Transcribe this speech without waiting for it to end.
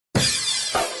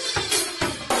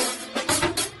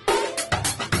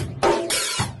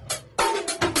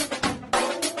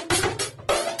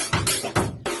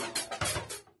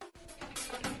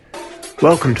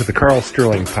Welcome to the Carl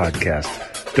Sterling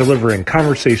Podcast, delivering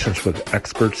conversations with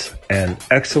experts and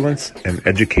excellence in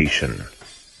education.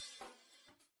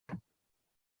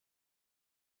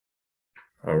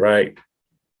 All right,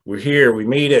 we're here, we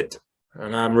made it,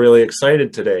 and I'm really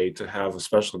excited today to have a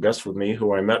special guest with me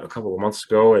who I met a couple of months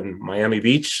ago in Miami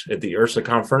Beach at the IHRSA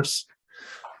conference.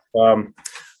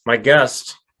 My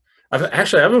guest, I've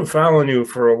been following you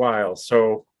for a while,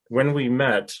 so when we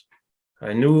met,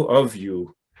 I knew of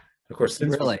you. Of course,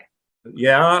 Really?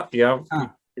 Yeah. Huh.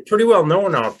 You're pretty well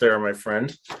known out there, my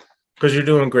friend, because you're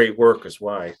doing great work is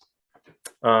why.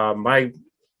 My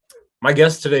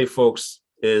guest today, folks,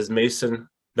 is Mason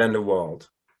Vanderwald.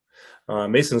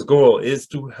 Mason's goal is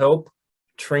to help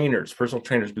trainers, personal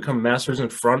trainers, become masters in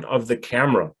front of the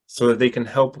camera so that they can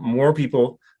help more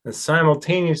people and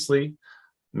simultaneously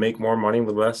make more money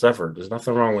with less effort. There's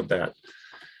nothing wrong with that.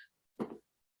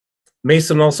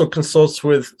 Mason also consults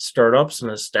with startups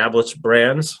and established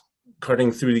brands,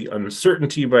 cutting through the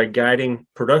uncertainty by guiding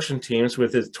production teams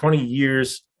with his 20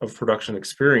 years of production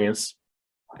experience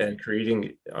and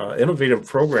creating innovative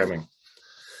programming.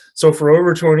 So for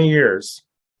over 20 years,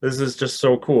 this is just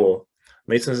so cool.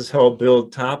 Mason has helped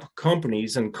build top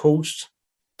companies and coached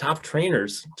top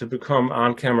trainers to become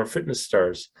on-camera fitness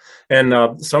stars.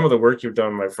 And some of the work you've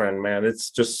done, my friend, man,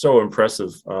 it's just so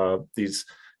impressive. These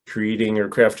creating or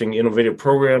crafting innovative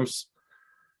programs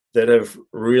that have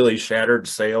really shattered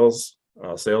sales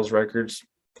records,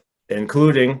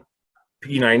 including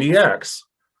P90X,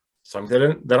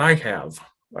 something that I have.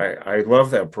 I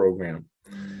love that program.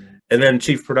 And then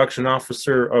Chief Production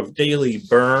Officer of Daily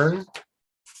Burn.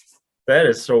 That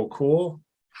is so cool.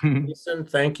 Mason,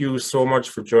 thank you so much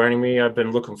for joining me. I've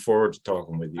been looking forward to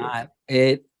talking with you.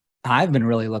 I've been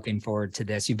really looking forward to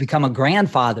this. You've become a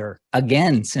grandfather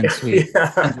again since we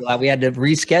we had to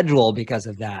reschedule because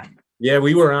of that. Yeah,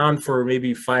 we were on for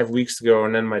maybe 5 weeks ago,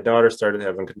 and then my daughter started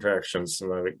having contractions,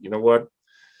 and I'm like, you know what?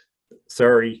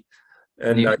 Sorry.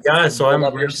 And so I'm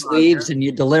up your sleeves, and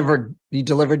you delivered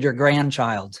your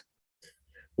grandchild.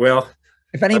 Well,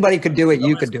 if anybody could do it,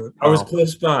 you could do it. I was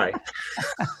close by.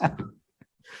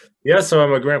 Yeah, so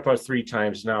I'm a grandpa 3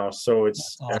 times now, so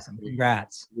it's awesome.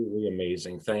 Congrats. Really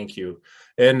amazing. Thank you.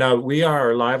 And we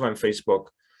are live on Facebook,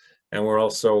 and we're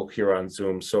also here on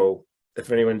Zoom. So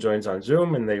if anyone joins on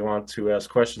Zoom and they want to ask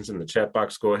questions in the chat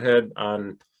box, go ahead.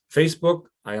 On Facebook,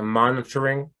 I am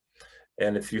monitoring,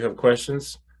 and if you have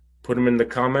questions, put them in the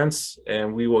comments,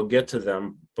 and we will get to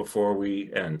them before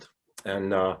we end.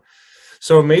 And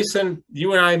so Mason,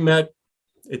 you and I met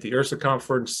at the IHRSA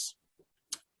conference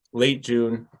late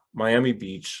June, Miami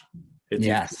Beach. It's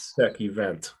a tech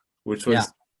event, which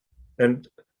was, and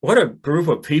what a group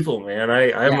of people, man.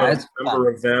 I'm a member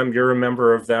of them, you're a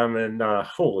member of them, and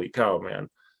holy cow, man.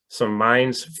 Some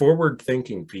minds,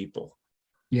 forward-thinking people.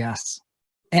 Yes.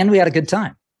 And we had a good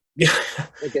time. Yeah.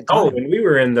 Oh, and we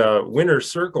were in the winner's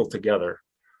circle together.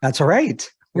 That's right.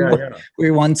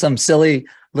 We won some silly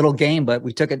little game, but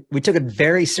we took it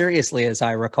very seriously, as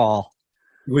I recall.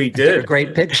 We did. A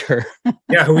great picture.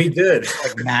 Yeah, we did.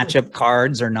 Like matchup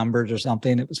cards or numbers or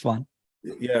something. It was fun.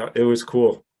 Yeah, it was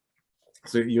cool.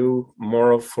 So you,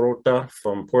 Mauro Frota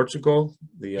from Portugal,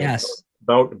 the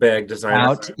bout bag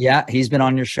designer. Yeah, he's been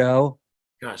on your show.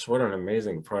 Gosh, what an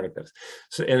amazing product that is.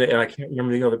 So, and I can't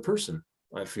remember the other person.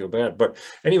 I feel bad. But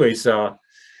anyways,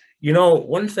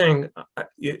 one thing,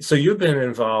 so you've been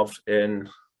involved in,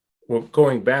 well,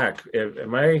 going back,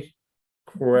 am I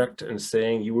correct in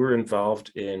saying you were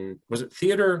involved in, was it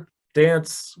theater,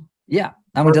 dance? Yeah,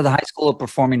 I went to the High School of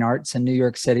Performing Arts in New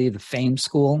York City, the FAME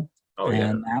school.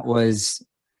 And that was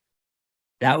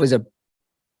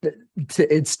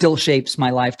it still shapes my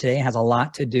life today. It has a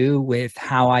lot to do with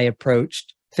how I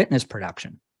approached fitness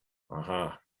production.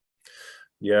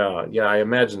 Yeah, I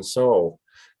imagine so.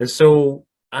 And so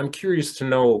I'm curious to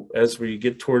know, as we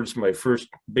get towards my first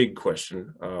big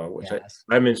question, which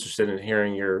I'm interested in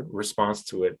hearing your response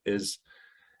to it, is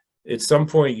at some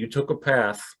point you took a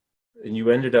path and you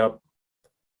ended up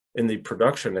in the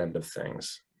production end of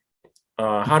things.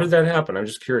 How did that happen? I'm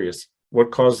just curious. What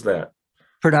caused that?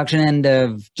 Production end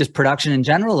of just production in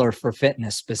general, or for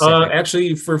fitness specifically?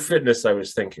 Actually, for fitness, I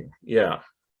was thinking. Yeah.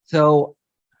 So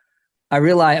I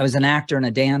realized I was an actor and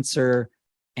a dancer,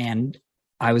 and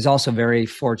I was also very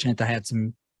fortunate that I had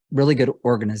some really good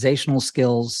organizational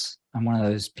skills. I'm one of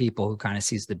those people who kind of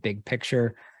sees the big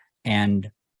picture. And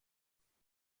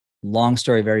long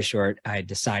story very short, I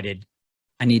decided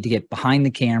I need to get behind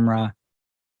the camera,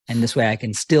 and this way I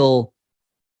can still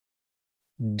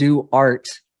do art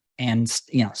and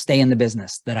stay in the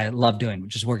business that I love doing,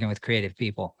 which is working with creative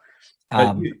people.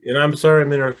 And I'm sorry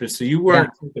I'm interrupting. So you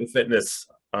weren't in fitness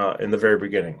in the very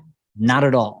beginning? Not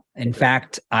at all. In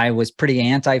fact, I was pretty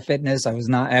anti-fitness.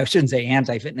 I shouldn't say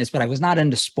anti-fitness, but I was not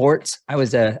into sports. I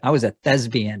was a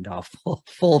thespian, a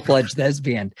full-fledged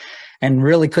thespian, and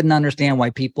really couldn't understand why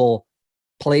people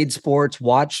played sports,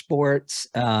 watched sports.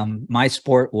 My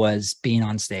sport was being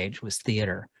on stage, was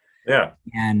theater. Yeah.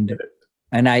 And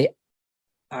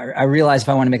I realized if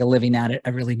I want to make a living at it, I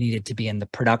really needed to be in the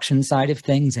production side of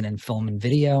things and in film and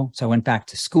video. So I went back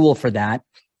to school for that.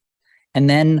 And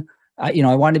then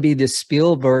I wanted to be the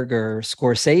Spielberg or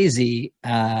Scorsese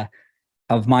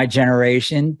of my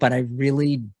generation, but I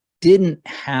really didn't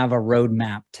have a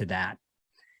roadmap to that.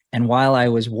 And while I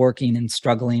was working and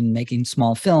struggling, making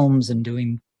small films and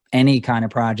doing any kind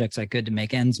of projects I could to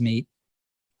make ends meet,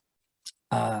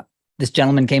 this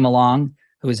gentleman came along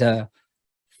who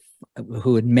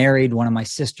had married one of my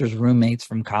sister's roommates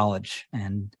from college,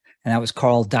 and that was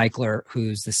Carl Deichler,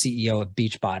 who's the CEO of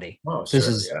Beachbody. Oh,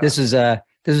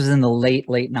 This was in the late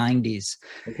 90s.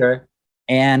 Okay.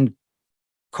 And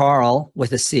Carl,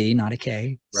 with a C, not a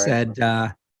K, Right. said,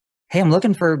 hey, I'm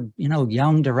looking for,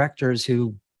 young directors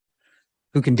who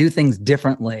can do things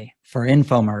differently for an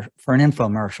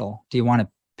infomercial. Do you want to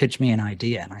pitch me an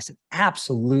idea? And I said,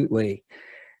 absolutely.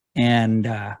 And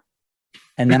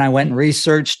then I went and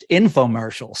researched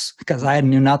infomercials because I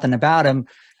knew nothing about him.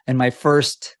 And my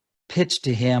first pitch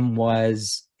to him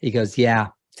was, he goes, yeah,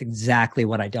 it's exactly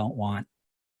what I don't want.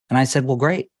 And I said, well,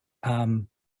 great.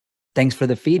 Thanks for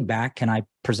the feedback. Can I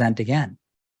present again?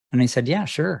 And he said, yeah,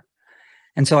 sure.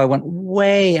 And so I went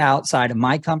way outside of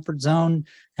my comfort zone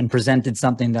and presented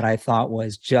something that I thought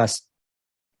was just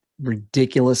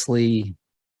ridiculously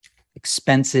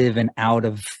expensive and out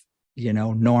of,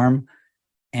 norm.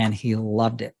 And he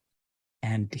loved it.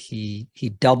 And he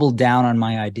doubled down on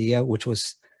my idea, which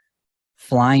was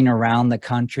flying around the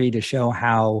country to show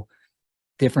how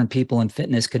different people in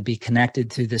fitness could be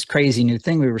connected to this crazy new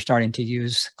thing we were starting to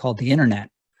use called the internet.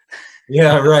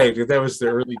 Yeah, right. That was the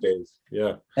early days.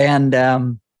 Yeah. And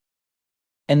then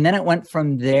it went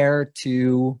from there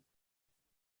to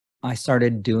I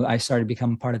started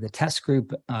becoming part of the test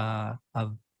group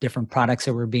of different products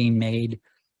that were being made.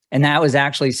 And that was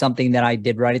actually something that I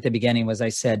did right at the beginning. Was I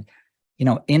said,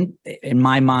 in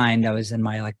my mind, I was in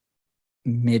my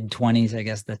mid 20s, I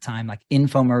guess, at the time,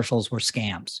 infomercials were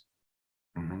scams.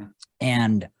 Mm-hmm.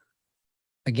 And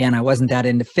again, I wasn't that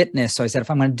into fitness. So I said, if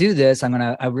I'm going to do this,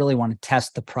 I really want to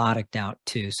test the product out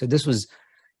too. So this was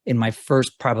in my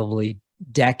first probably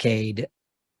decade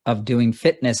of doing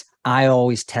fitness. I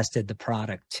always tested the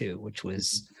product too, which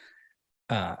was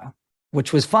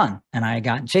fun. And I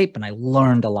got in shape and I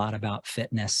learned a lot about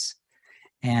fitness.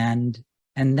 And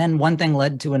then one thing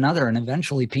led to another. And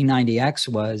eventually P90X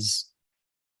was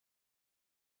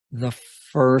the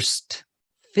first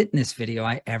fitness video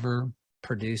I ever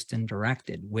produced and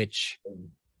directed, which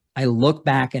I look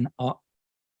back and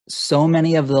so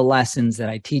many of the lessons that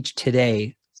I teach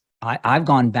today, I've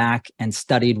gone back and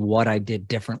studied what I did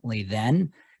differently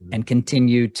then and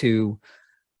continue to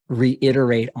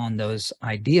reiterate on those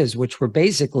ideas, which were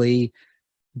basically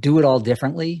do it all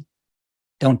differently.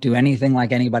 Don't do anything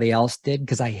like anybody else did,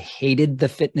 because I hated the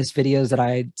fitness videos that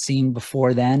I had seen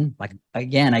before then.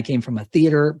 Again, I came from a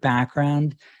theater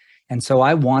background. And so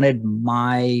I wanted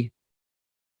my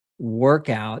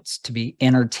workouts to be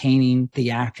entertaining,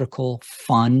 theatrical,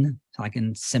 fun,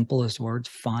 in simplest words,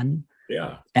 fun.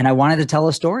 Yeah. And I wanted to tell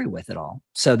a story with it all.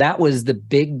 So that was the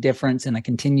big difference. And I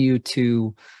continue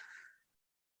to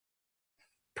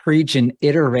preach and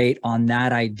iterate on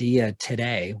that idea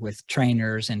today with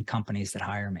trainers and companies that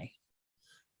hire me.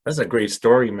 That's a great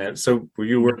story, man. So were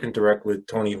you working directly with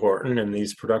Tony Horton in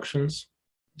these productions?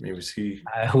 Was he?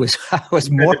 I was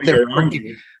more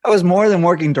than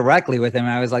working directly with him.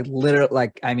 I was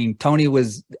literally Tony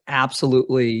was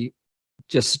absolutely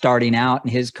just starting out in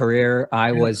his career.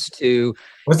 I was too.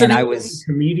 Wasn't he a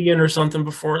comedian or something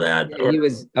before that? Yeah, he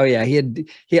was. Oh yeah, he had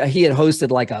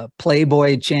hosted a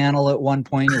Playboy channel at one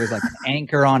point. He was an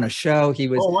anchor on a show. He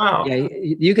was. Oh wow. Yeah,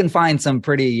 you can find some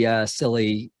pretty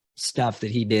silly stuff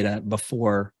that he did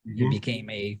before he became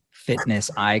a fitness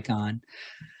icon.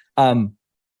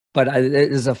 But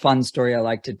there's a fun story I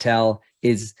like to tell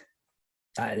is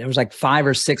there was 5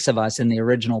 or 6 of us in the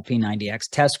original P90X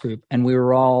test group, and we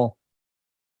were all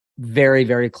very,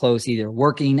 very close, either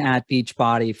working at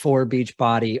Beachbody, for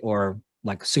Beachbody, or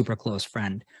a super close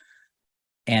friend.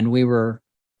 And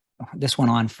this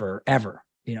went on forever.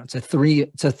 It's a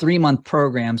 3-month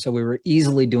program. So we were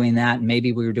easily doing that. And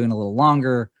maybe we were doing a little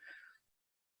longer.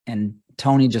 And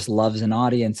Tony just loves an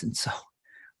audience. And so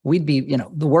we'd be,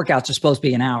 the workouts are supposed to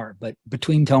be an hour, but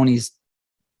between Tony's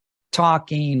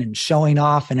talking and showing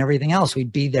off and everything else,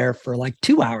 we'd be there for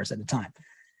 2 hours at a time.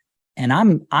 And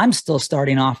I'm still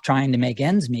starting off trying to make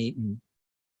ends meet. And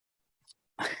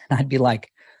I'd be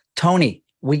like, Tony,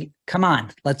 come on,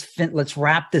 let's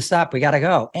wrap this up. We got to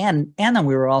go. And then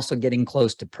we were also getting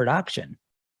close to production.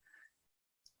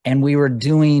 And we were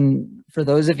doing, for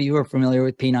those of you who are familiar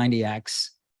with P90X,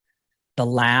 the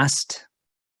last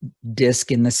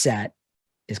disc in the set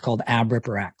is called Ab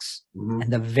Ripper X. Mhm.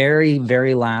 And the very,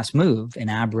 very last move in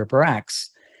Ab Ripper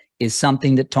X is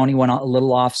something that Tony went a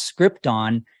little off script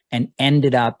on and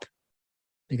ended up,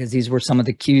 because these were some of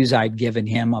the cues I'd given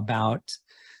him about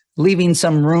leaving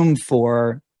some room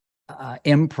for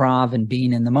improv and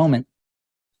being in the moment.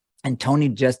 And Tony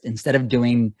just, instead of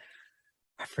doing,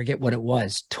 I forget what it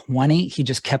was, 20, he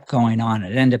just kept going on.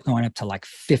 It ended up going up to like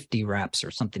 50 reps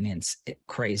or something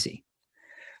crazy.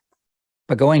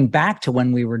 But going back to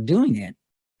when we were doing it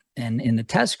and in the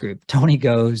test group, Tony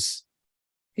goes,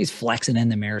 he's flexing in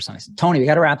the mirror. So I said, Tony, we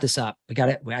got to wrap this up. I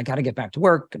got to get back to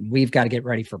work and we've got to get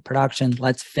ready for production.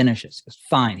 Let's finish this. He goes,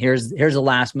 fine. Here's the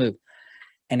last move.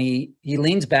 And he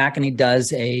leans back and he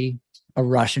does a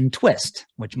Russian twist,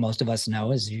 which most of us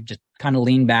know is you just kind of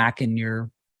lean back and you're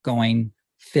going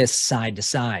fists side to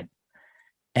side.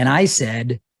 And I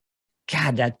said,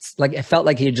 God, that's like, it felt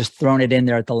like he had just thrown it in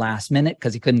there at the last minute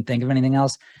because he couldn't think of anything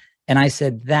else. And I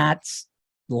said, that's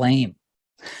lame.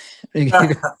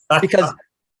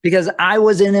 because I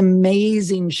was in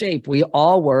amazing shape. We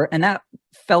all were. And that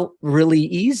felt really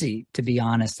easy, to be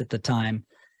honest, at the time.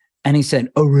 And he said,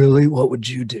 oh, really? What would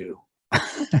you do?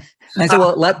 And I said,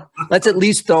 well, let's at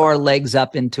least throw our legs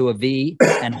up into a V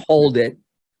and hold it.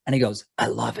 And he goes, I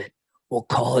love it. We'll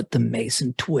call it the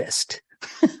Mason twist.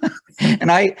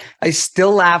 And I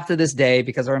still laugh to this day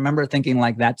because I remember thinking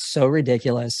like, that's so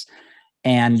ridiculous.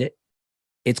 And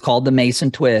it's called the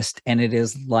Mason twist. And it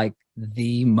is like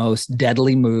the most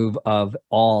deadly move of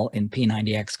all in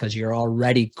P90X because you're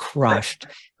already crushed.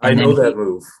 I know that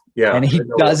move. Yeah. And he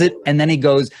does it. And then he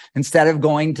goes, instead of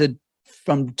going to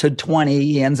 20,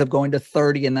 he ends up going to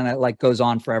 30. And then it like goes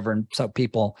on forever. And so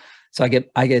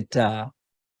I get a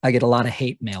lot of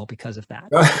hate mail because of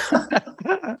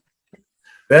that.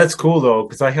 That's cool though,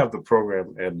 because I have the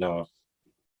program and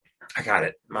I got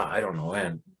it. I don't know,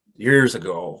 man, years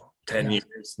ago, 10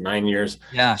 years, 9 years.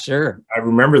 Yeah, sure. I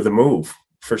remember the move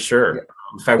for sure. Yeah.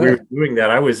 In fact, we were doing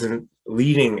that. I was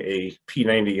leading a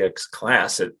P90X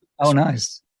class at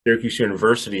Nice. Syracuse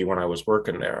University when I was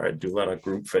working there. I do a lot of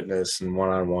group fitness and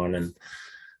one-on-one,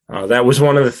 and that was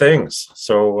one of the things.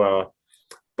 So,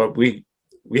 but we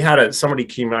had somebody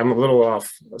came. I'm a little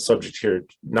off subject here,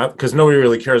 not because nobody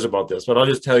really cares about this, but I'll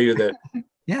just tell you that.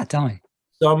 Yeah, tell me.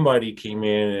 Somebody came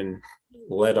in and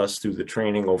led us through the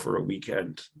training over a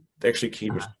weekend. They actually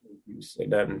came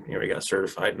and then we got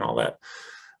certified and all that.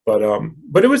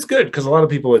 But it was good because a lot of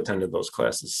people attended those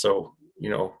classes. So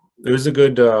it was a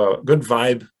good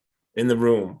vibe in the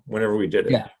room whenever we did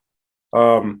it. Yeah.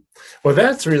 Well,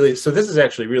 that's really, so this is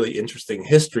actually really interesting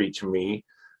history to me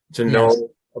to know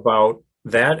about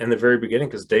that in the very beginning,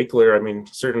 because Dakeler, I mean,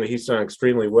 certainly he's done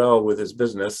extremely well with his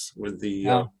business, with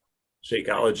the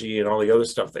Shakeology and all the other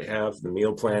stuff they have, the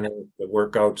meal planning, the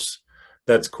workouts.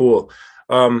 That's cool.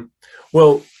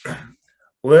 Well,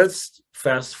 let's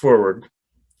fast forward.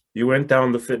 You went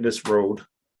down the fitness road.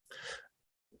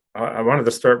 I wanted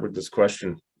to start with this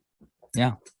question.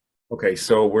 Yeah. Okay,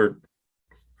 so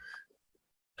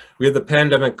we had the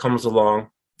pandemic comes along.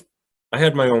 I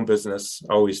had my own business,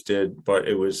 always did, but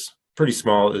it was pretty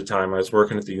small at the time. I was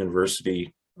working at the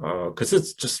university because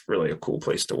it's just really a cool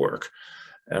place to work.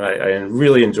 And I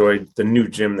really enjoyed the new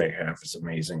gym they have. It's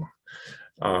amazing.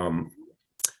 And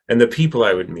the people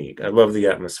I would meet. I love the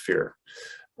atmosphere.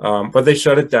 But they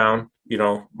shut it down,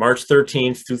 March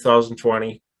 13th,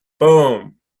 2020.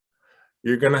 Boom.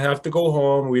 You're going to have to go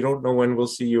home. We don't know when we'll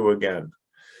see you again.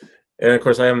 And of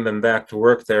course, I haven't been back to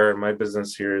work there, and my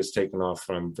business here is taken off,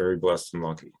 and I'm very blessed and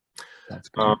lucky. That's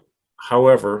cool.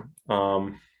 However,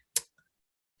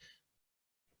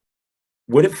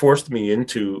 what it forced me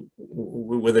into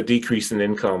with a decrease in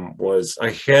income was I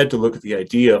had to look at the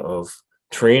idea of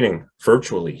training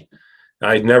virtually.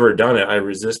 I'd never done it. I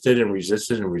resisted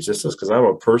because I'm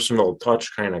a personal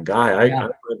touch kind of guy. I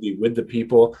want to be with the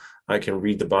people. I can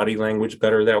read the body language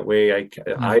better that way.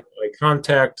 I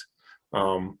contact.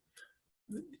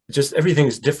 Just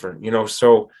everything's different,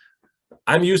 so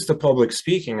I'm used to public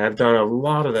speaking. I've done a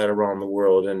lot of that around the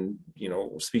world, and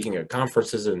speaking at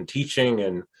conferences and teaching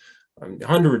and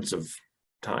hundreds of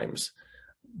times,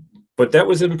 but that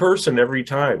was in person every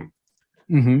time.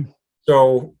 Mm-hmm.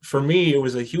 So for me, it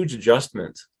was a huge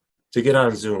adjustment to get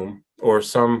on Zoom or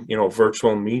some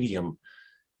virtual medium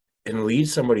and lead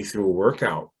somebody through a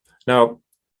workout. Now,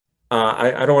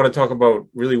 I don't want to talk about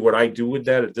really what I do with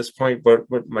that at this point, but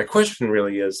what my question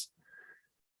really is,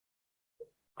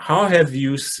 what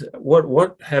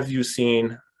have you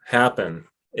seen happen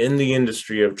in the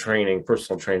industry of training,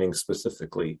 personal training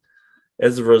specifically,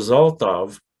 as a result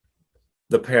of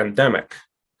the pandemic?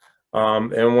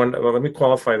 Let me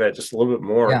qualify that just a little bit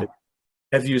more. Yeah.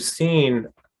 Have you seen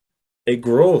a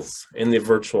growth in the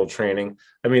virtual training?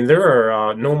 I mean, there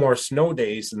are no more snow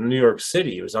days in New York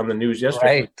City. It was on the news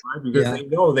yesterday. Right. Because Yeah. they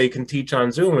know they can teach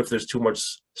on Zoom if there's too much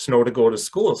snow to go to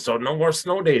school. So no more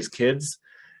snow days, kids.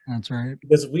 That's right.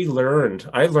 Because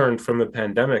I learned from the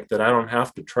pandemic that I don't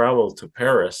have to travel to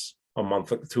Paris a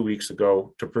month, 2 weeks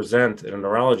ago to present at a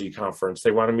neurology conference.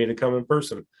 They wanted me to come in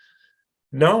person.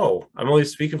 No, I'm only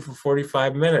speaking for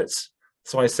 45 minutes.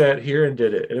 So I sat here and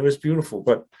did it, and it was beautiful.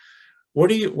 But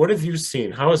what have you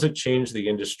seen? How has it changed the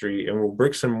industry, and will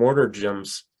bricks and mortar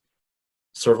gyms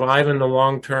survive in the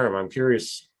long term? I'm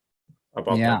curious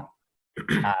about Yeah.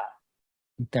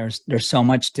 There's so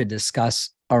much to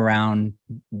discuss around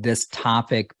this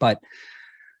topic, but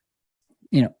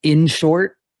in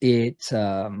short, it's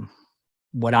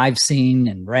what I've seen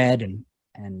and read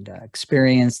and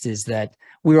experienced is that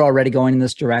we were already going in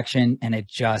this direction, and it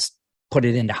just put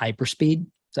it into hyperspeed.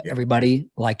 So everybody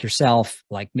like yourself,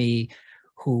 like me,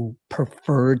 who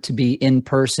preferred to be in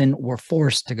person were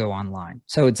forced to go online.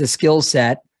 So it's a skill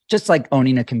set, just like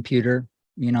owning a computer.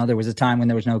 There was a time when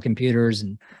there was no computers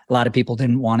and a lot of people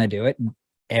didn't want to do it. And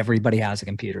everybody has a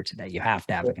computer today. You have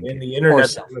to have a computer. And the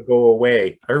internet's going to go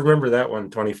away. I remember that one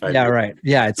 25 Yeah, years right.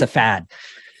 Yeah, it's a fad.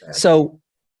 So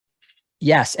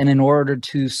yes, and in order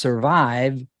to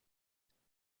survive,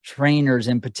 trainers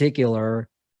in particular,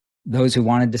 those who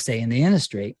wanted to stay in the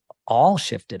industry, all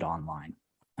shifted online.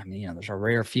 I mean, there's a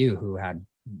rare few who had,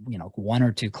 one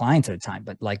or two clients at a time,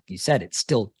 but like you said, it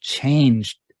still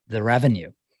changed the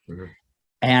revenue. Mm-hmm.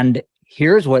 And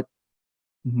here's what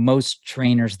most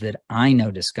trainers that I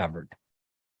know discovered.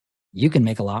 You can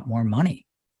make a lot more money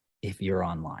if you're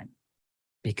online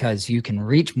because you can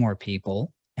reach more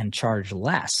people and charge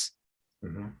less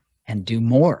and do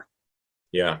more.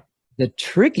 Yeah. The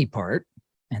tricky part,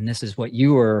 and this is what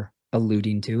you were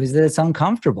alluding to, is that it's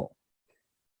uncomfortable.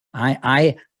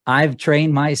 I've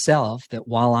trained myself that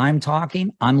while I'm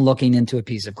talking, I'm looking into a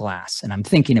piece of glass and I'm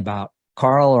thinking about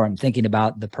Carl, or I'm thinking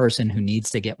about the person who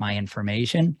needs to get my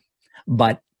information,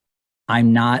 but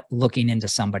I'm not looking into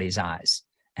somebody's eyes.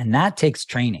 And that takes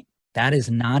training. That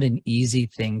is not an easy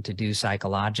thing to do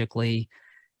psychologically.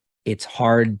 It's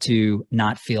hard to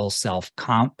not feel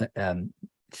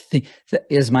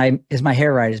is my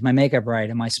hair right? Is my makeup right?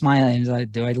 Am I smiling?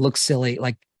 Do I look silly?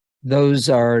 Like, those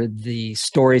are the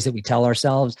stories that we tell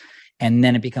ourselves. And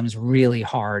then it becomes really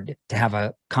hard to have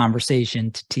a conversation,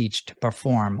 to teach, to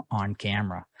perform on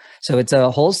camera. So it's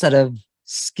a whole set of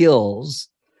skills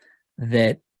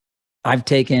that I've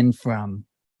taken from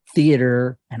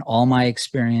theater and all my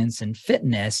experience in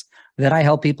fitness that I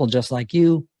help people just like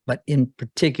you, but in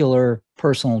particular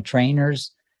personal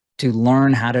trainers, to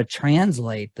learn how to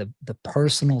translate the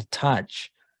personal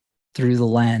touch through the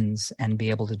lens and be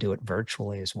able to do it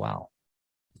virtually as well.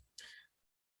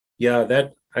 Yeah,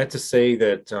 I have to say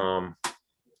that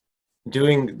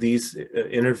doing these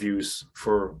interviews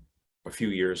for a few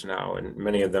years now, and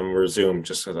many of them were Zoom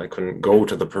just because I couldn't go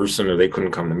to the person or they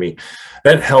couldn't come to me.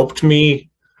 That helped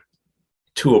me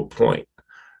to a point,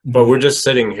 but we're just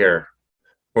sitting here.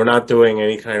 We're not doing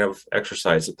any kind of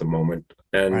exercise at the moment.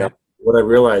 And what I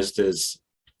realized is,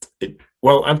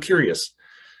 I'm curious.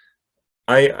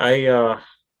 I'll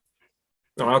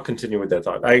continue with that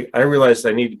thought. I realized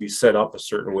I need to be set up a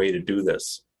certain way to do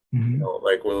this,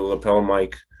 like with a lapel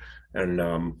mic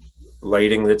and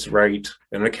lighting that's right,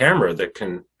 and a camera that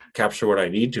can capture what I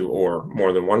need to, or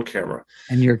more than one camera.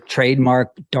 And your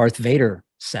trademark Darth Vader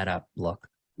setup look.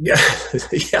 Yeah,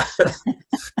 yeah,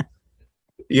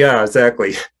 yeah,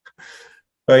 exactly.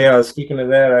 Oh yeah. Speaking of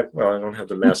that, I don't have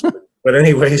the mask, but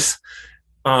anyways,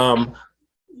 one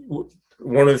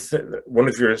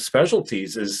of your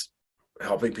specialties is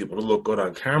helping people to look good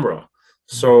on camera.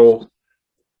 So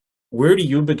where do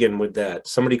you begin with that?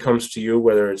 Somebody comes to you,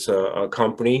 whether it's a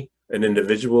company, an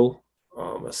individual,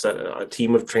 a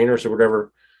team of trainers or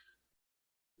whatever.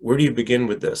 Where do you begin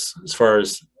with this? As far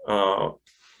as I'll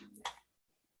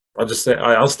just say,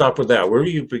 I'll stop with that. Where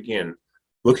do you begin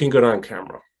looking good on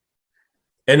camera?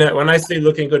 And when I say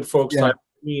looking good, folks, I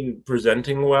mean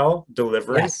presenting well,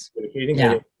 delivering, communicating,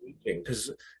 and engaging. Because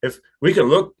if we can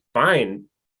look fine,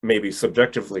 maybe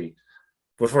subjectively,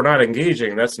 but if we're not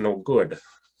engaging, that's no good.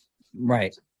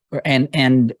 Right. And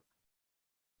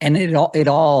it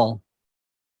all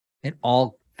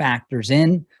factors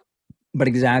in. but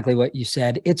exactly what you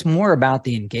said. It's more about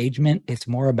the engagement. It's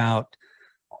more about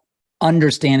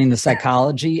understanding the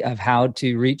psychology of how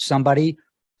to reach somebody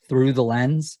through the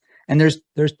lens. And there's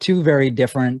two very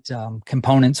different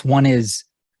components. One is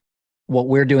what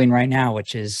we're doing right now,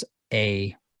 which is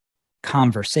a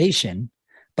conversation.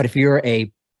 But if you're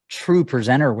a true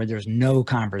presenter where there's no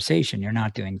conversation, you're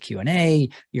not doing Q&A,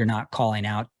 you're not calling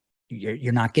out,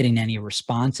 you're not getting any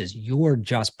responses, you're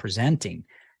just presenting.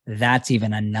 That's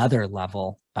even another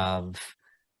level of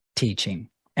teaching.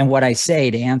 And what I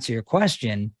say to answer your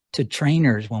question to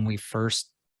trainers when we first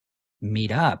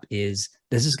meet up is,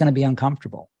 this is going to be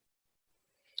uncomfortable.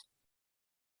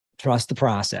 Trust the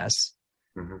process.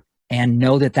 Mm-hmm. And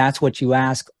know that that's what you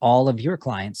ask all of your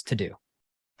clients to do,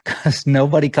 because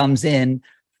nobody comes in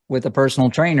with a personal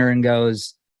trainer and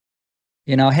goes,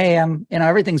 hey,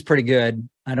 everything's pretty good.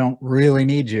 I don't really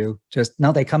need you. Just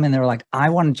no, they come in, they're like, I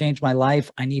want to change my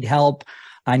life. I need help.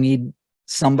 I need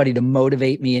somebody to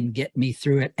motivate me and get me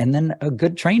through it. And then a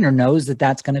good trainer knows that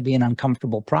that's going to be an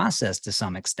uncomfortable process to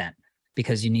some extent,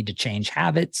 because you need to change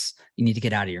habits. You need to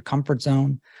get out of your comfort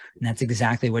zone. And that's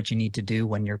exactly what you need to do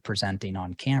when you're presenting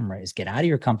on camera, is get out of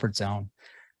your comfort zone,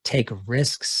 take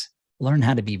risks, learn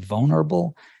how to be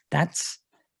vulnerable. That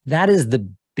is the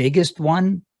biggest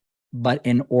one. But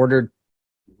in order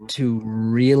to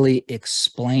really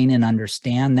explain and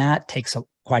understand that takes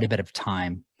quite a bit of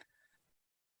time.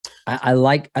 I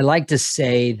like to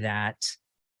say that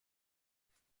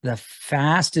the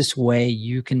fastest way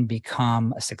you can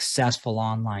become a successful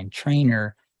online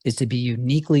trainer is to be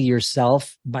uniquely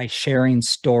yourself by sharing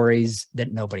stories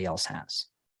that nobody else has.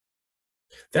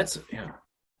 There's power.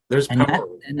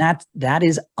 That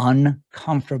is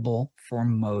uncomfortable for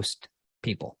most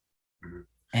people. Mm-hmm.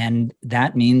 And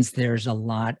that means there's a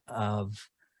lot of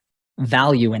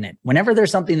value in it. Whenever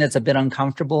there's something that's a bit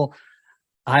uncomfortable,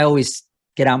 I always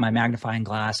get out my magnifying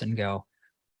glass and go,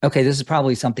 okay, this is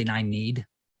probably something I need.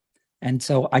 And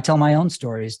so I tell my own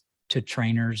stories to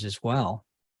trainers as well.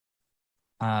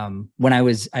 When I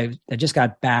just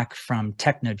got back from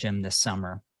Technogym this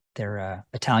summer. They're a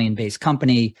Italian-based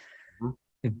company. Mm-hmm.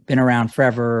 They've been around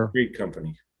forever. Great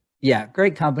company. Yeah,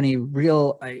 great company.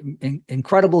 Real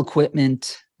incredible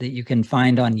equipment that you can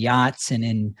find on yachts and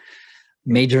in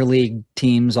major league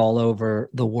teams all over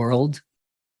the world.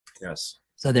 Yes.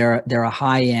 So they're a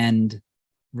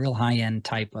real high-end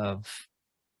type of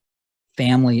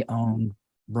family-owned,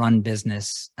 run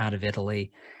business out of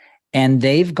Italy. And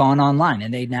they've gone online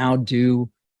and they now do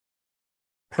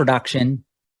production,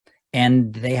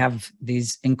 and they have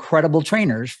these incredible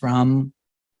trainers from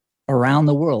around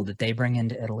the world that they bring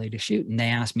into Italy to shoot. And they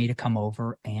asked me to come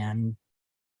over and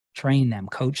train them,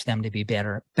 coach them to be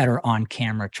better on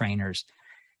camera trainers.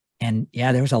 And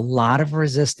yeah, there was a lot of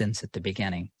resistance at the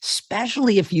beginning,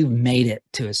 especially if you've made it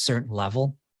to a certain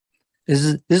level.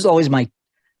 This is always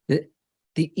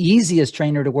the easiest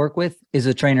trainer to work with is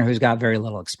a trainer who's got very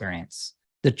little experience.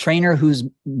 The trainer who's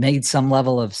made some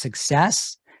level of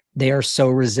success, they are so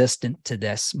resistant to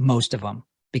this, most of them,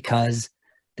 because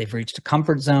they've reached a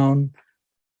comfort zone.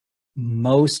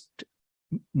 Most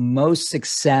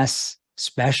success,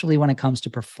 especially when it comes to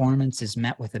performance, is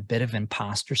met with a bit of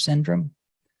imposter syndrome.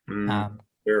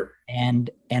 Sure. And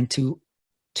to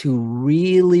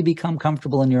really become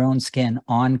comfortable in your own skin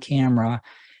on camera,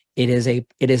 it is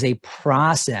a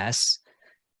process.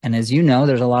 And as you know,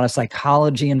 there's a lot of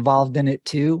psychology involved in it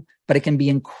too, but it can be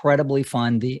incredibly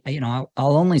fun.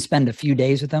 I'll only spend a few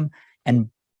days with them, and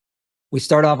we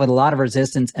start off with a lot of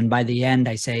resistance. And by the end,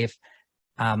 I say, if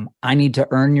I need to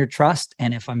earn your trust,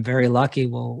 and if I'm very lucky,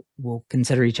 we'll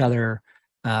consider each other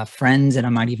friends, and I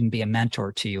might even be a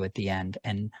mentor to you at the end.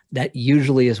 And that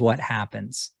usually is what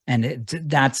happens. And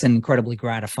that's an incredibly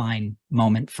gratifying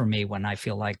moment for me when I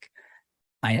feel like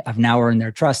I've now earned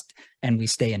their trust and we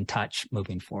stay in touch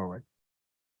moving forward.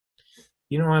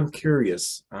 I'm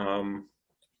curious. I'm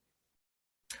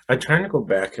trying to go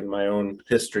back in my own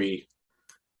history,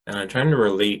 and I'm trying to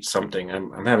relate something.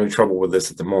 I'm having trouble with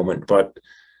this at the moment, but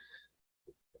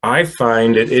I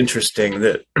find it interesting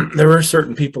that there are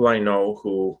certain people I know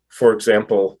who, for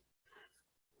example,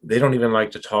 they don't even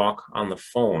like to talk on the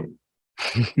phone.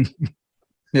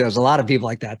 There's a lot of people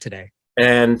like that today.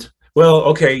 And well,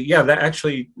 okay, yeah, that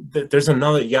actually, there's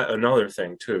another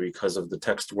thing too, because of the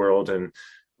text world. And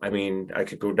I mean, I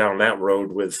could go down that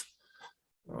road with,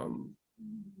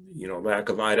 lack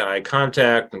of eye-to-eye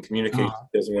contact and communication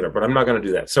and whatever, but I'm not going to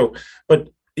do that. So, but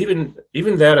even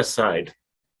that aside,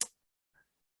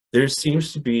 there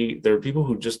are people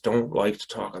who just don't like to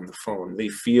talk on the phone. They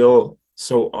feel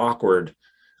so awkward.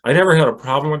 I never had a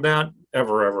problem with that,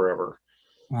 ever.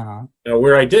 Uh-huh. Now,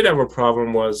 where I did have a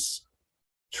problem was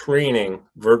training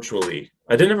virtually.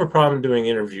 I didn't have a problem doing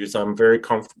interviews. I'm very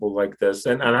comfortable like this.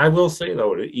 And I will say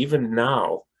though, even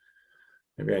now,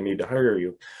 maybe I need to hire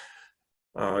you.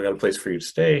 I got a place for you to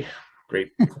stay.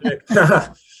 Great clinic.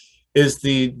 Is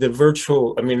the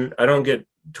virtual, I mean, I don't get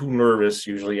too nervous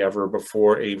usually ever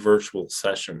before a virtual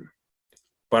session,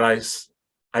 but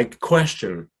I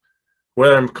question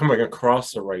whether I'm coming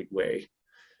across the right way.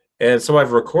 And so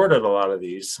I've recorded a lot of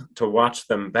these to watch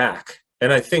them back.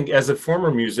 And I think as a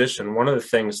former musician, one of the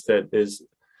things that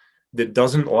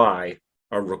doesn't lie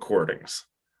are recordings.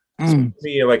 So for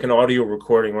me, like an audio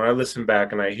recording, when I listen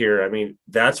back and I hear, I mean,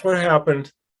 that's what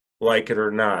happened, like it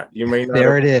or not. You may not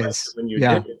There have it liked is. when you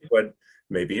Yeah. did it, but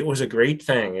maybe it was a great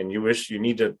thing and you wish you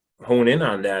need to hone in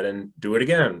on that and do it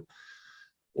again,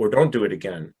 or don't do it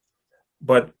again.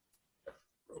 But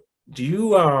do you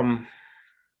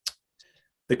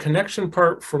the connection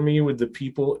part for me with the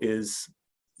people is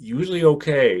usually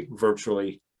okay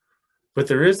virtually, but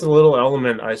there is a little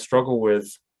element I struggle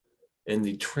with in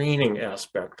the training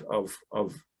aspect of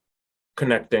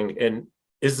connecting. And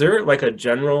is there like a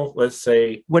general, let's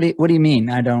say, What do you mean?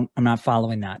 I'm not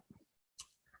following that.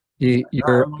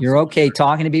 You're okay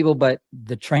talking to people, but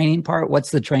the training part,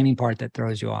 what's the training part that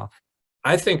throws you off?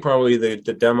 I think probably the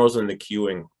demos and the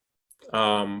queuing.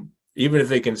 Even if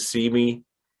they can see me,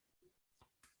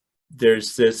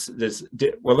 there's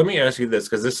well, let me ask you this,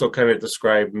 because this will kind of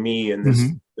describe me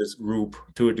and this group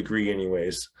to a degree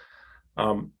anyways.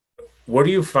 What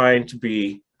do you find to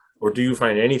be, or do you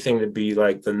find anything to be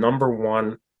like the number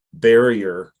one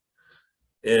barrier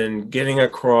in getting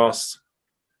across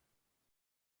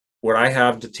what I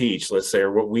have to teach, let's say,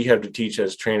 or what we have to teach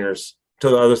as trainers to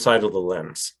the other side of the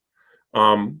lens?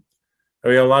 I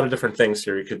mean, a lot of different things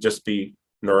here. You could just be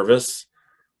nervous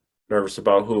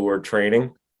about who we're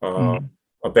training.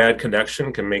 A bad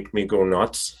connection can make me go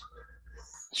nuts.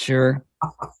 Sure.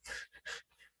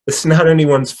 It's not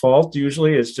anyone's fault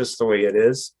usually, it's just the way it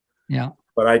is. Yeah.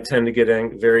 But I tend to get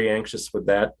very anxious with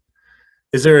that.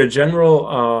 Is there a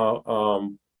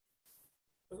general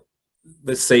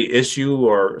let's say issue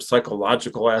or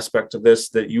psychological aspect of this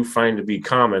that you find to be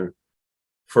common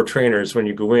for trainers when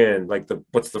you go in? Like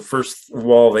what's the first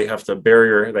wall they have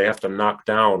to knock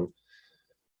down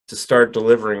to start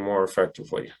delivering more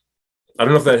effectively? I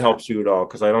don't know if that helps you at all,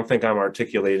 because I don't think I'm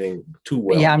articulating too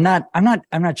well. Yeah, I'm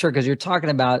not sure, because you're talking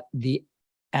about the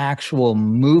actual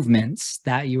movements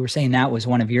that you were saying that was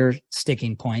one of your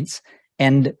sticking points.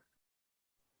 And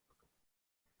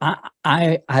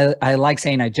I like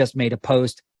saying I just made a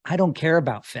post. I don't care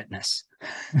about fitness.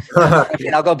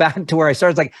 And I'll go back to where I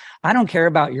started. It's like, I don't care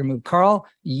about your move. Carl,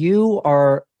 you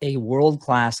are a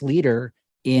world-class leader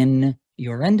in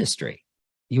your industry.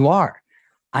 You are.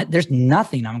 There's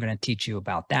nothing I'm going to teach you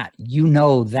about that. You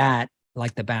know that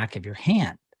like the back of your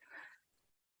hand.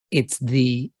 It's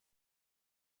the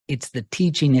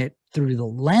teaching it through the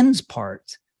lens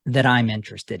part that I'm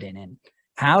interested in. And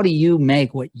how do you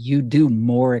make what you do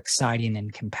more exciting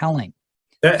and compelling?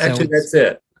 Actually, that's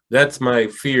it. That's my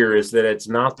fear, is that it's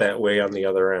not that way on the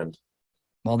other end.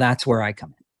 Well, that's where I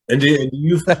come in. And do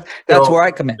you that's where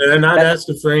I come in. And I'm not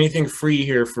asking for anything free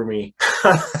here for me.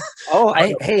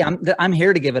 Hey, I'm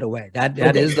here to give it away. That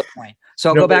is the point. So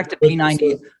I'll go back to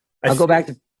P90. I'll go back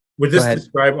to. Would this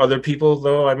describe other people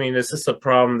though? I mean, is this a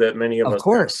problem that many of us? Of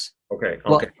course. Have? Okay.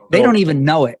 Well, they don't even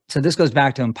know it. So this goes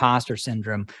back to imposter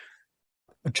syndrome.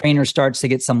 A trainer starts to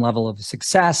get some level of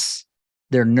success.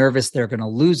 They're nervous they're going to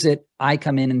lose it. I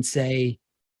come in and say,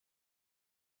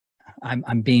 I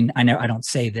know I don't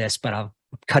say this, but I'm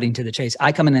cutting to the chase.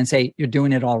 I come in and say, you're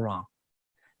doing it all wrong.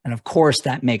 And of course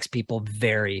that makes people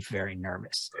very, very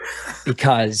nervous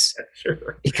because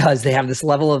they have this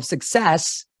level of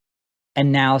success.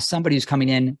 And now somebody who's coming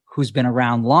in who's been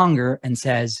around longer and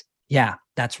says, yeah,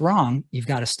 that's wrong. You've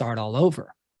got to start all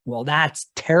over. Well,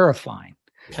 that's terrifying.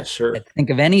 Yeah, sure. Think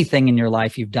of anything in your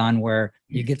life you've done where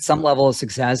you get some level of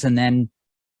success and then,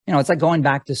 it's like going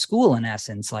back to school in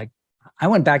essence. Like I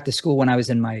went back to school when I was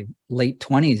in my late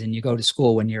 20s, and you go to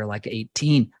school when you're like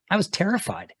 18. I was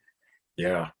terrified.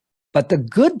 Yeah. But the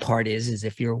good part is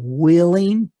if you're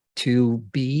willing to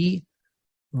be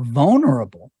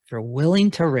vulnerable, if you're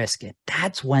willing to risk it,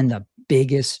 that's when the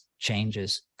biggest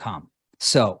changes come.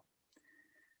 So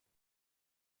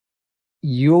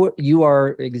you are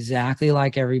exactly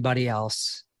like everybody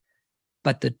else,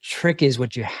 but the trick is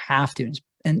what you have to,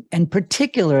 and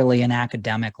particularly an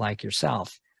academic like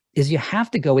yourself, is you have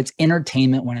to go, it's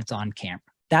entertainment when it's on camera.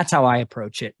 That's how I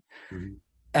approach it.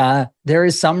 Mm-hmm. There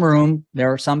is some room.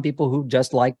 There are some people who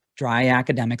just like dry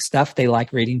academic stuff. They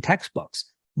like reading textbooks.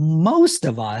 Most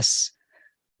of us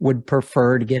would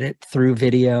prefer to get it through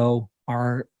video.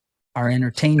 Our our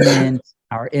entertainment,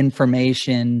 our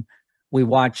information. We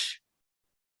watch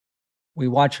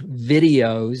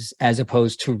videos as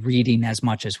opposed to reading as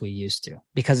much as we used to,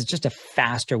 because it's just a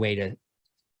faster way to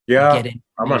Yeah, get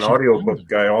I'm an information. audiobook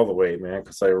guy all the way, man,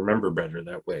 because I remember better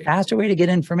that way. Faster way to get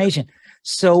information.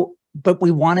 So, but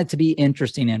we want it to be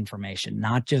interesting information,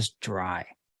 not just dry.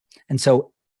 And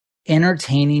so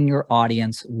entertaining your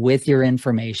audience with your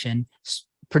information,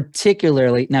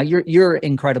 particularly now you're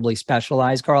incredibly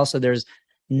specialized, Carl, so there's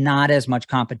not as much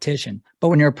competition. But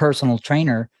when you're a personal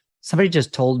trainer, somebody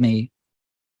just told me,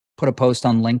 put a post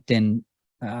on LinkedIn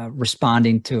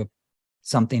responding to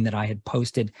something that I had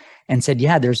posted, and said,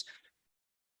 yeah, there's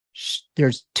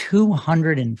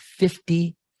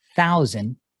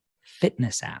 250,000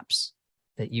 fitness apps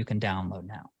that you can download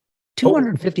now.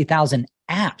 250,000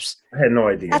 apps. I had no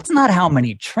idea. That's not how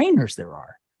many trainers there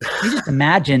are. You just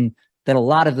imagine that a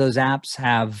lot of those apps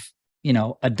have,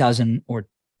 a dozen or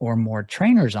more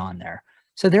trainers on there.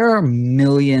 So there are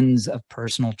millions of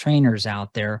personal trainers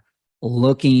out there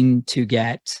looking to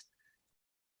get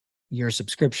your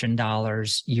subscription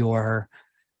dollars, your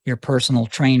personal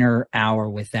trainer hour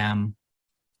with them.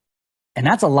 And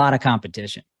that's a lot of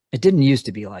competition. It didn't used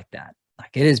to be like that.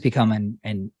 Like, it has become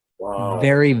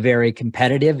very, very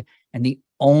competitive. And the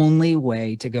only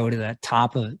way to go to that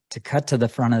to cut to the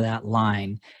front of that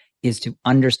line is to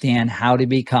understand how to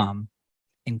become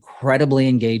incredibly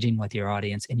engaging with your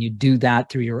audience. And you do that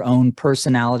through your own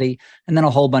personality, and then a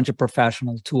whole bunch of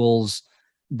professional tools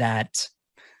that,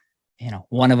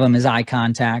 one of them is eye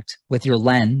contact with your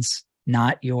lens,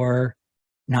 not yourself.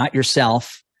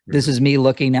 Mm-hmm. This is me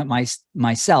looking at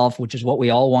myself, which is what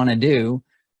we all want to do.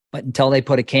 But until they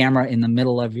put a camera in the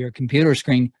middle of your computer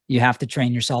screen, you have to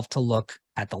train yourself to look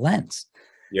at the lens.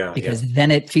 Yeah. Because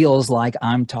then it feels like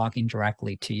I'm talking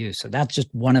directly to you. So that's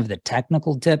just one of the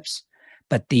technical tips.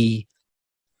 But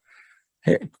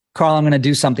Carl, I'm going to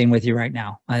do something with you right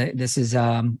now. This is,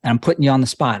 I'm putting you on the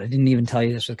spot. I didn't even tell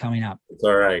you this was coming up. It's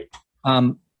all right.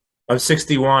 I'm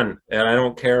 61 and I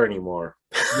don't care anymore.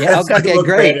 Yeah. Okay.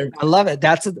 Great. I love it.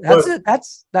 That's a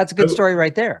good story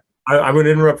right there. I would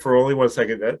interrupt for only 1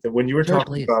 second. When you were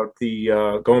talking about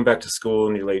the going back to school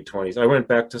in your late 20s, I went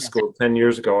back to school 10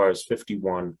 years ago. I was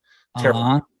 51,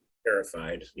 terrified.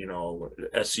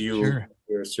 SU,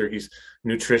 Syracuse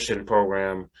nutrition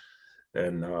program,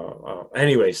 and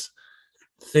anyways,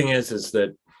 the thing is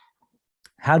that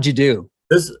how'd you do?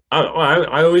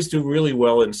 I always do really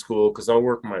well in school because I'll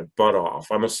work my butt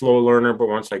off. I'm a slow learner, but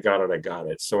once I got it, I got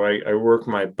it. So I work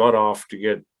my butt off to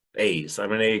get A's.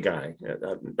 I'm an A guy.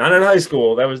 Not in high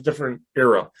school. That was a different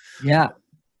era. Yeah.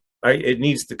 It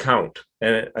needs to count,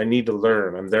 and I need to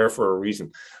learn. I'm there for a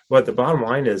reason. But the bottom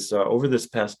line is, over this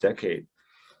past decade,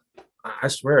 I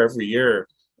swear every year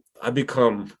I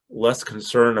become less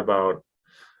concerned about,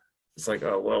 it's like,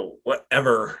 oh, well,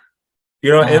 whatever.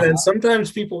 And then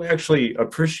sometimes people actually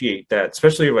appreciate that,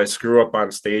 especially if I screw up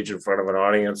on stage in front of an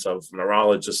audience of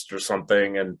neurologists or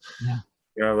something. And,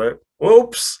 like,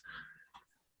 whoops.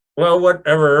 Well,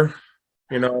 whatever,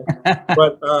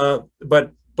 but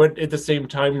at the same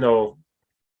time, though,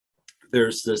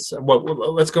 there's this, well,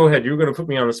 let's go ahead. You're going to put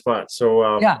me on the spot. So,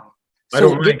 I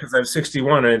don't mind because I'm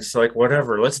 61 and it's like,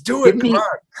 whatever, let's do it. Come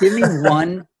on.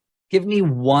 Give me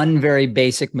one very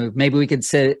basic move. Maybe we could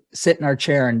sit in our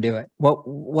chair and do it.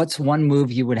 What's one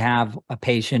move you would have a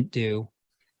patient do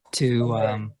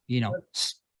to,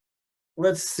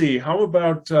 Let's see. How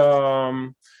about,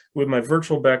 with my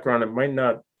virtual background, it might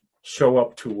not show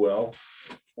up too well.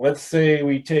 Let's say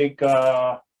we take,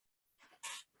 I'll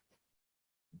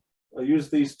use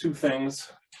these two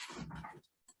things,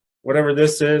 whatever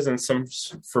this is, and some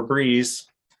Febreze.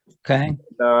 Okay.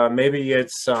 Maybe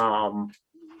it's a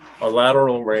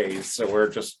lateral raise. So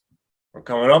we're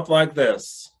coming up like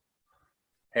this.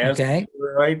 Hands to the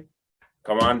right,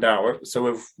 come on down. So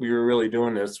if we were really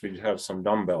doing this, we'd have some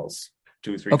dumbbells.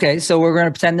 2, 3. Okay, so we're going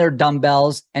to pretend they're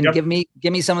dumbbells, and give me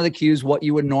some of the cues, what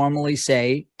you would normally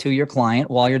say to your client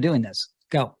while you're doing this.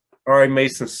 Go. All right,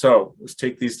 Mason. So let's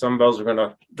take these dumbbells. We're going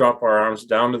to drop our arms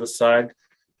down to the side.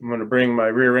 I'm going to bring my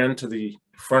rear end to the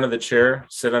front of the chair,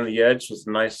 sit on the edge with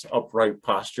a nice upright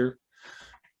posture.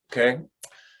 Okay.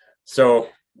 So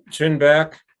chin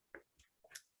back.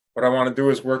 What I want to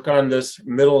do is work on this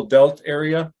middle delt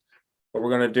area. What we're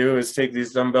going to do is take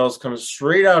these dumbbells, come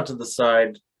straight out to the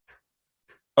side,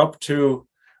 up to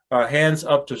hands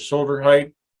up to shoulder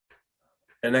height,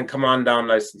 and then come on down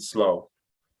nice and slow.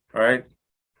 All right.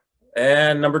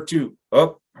 And number 2,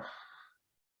 up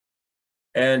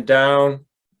and down,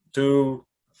 2,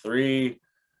 3,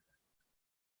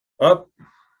 up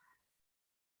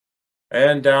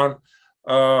and down.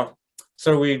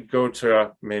 So we'd go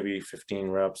to maybe 15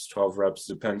 reps, 12 reps,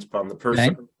 depends upon the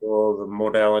person or the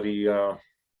modality, the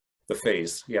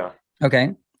phase. Yeah.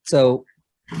 Okay. So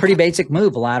pretty basic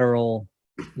move, lateral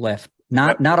lift.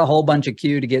 Not a whole bunch of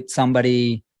cue to get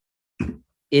somebody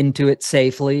into it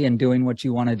safely and doing what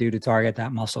you want to do to target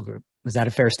that muscle group. Was that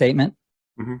a fair statement?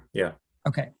 Yeah.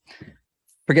 Okay.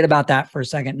 Forget about that for a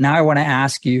second. Now I want to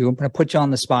ask you, I'm going to put you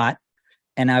on the spot,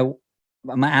 and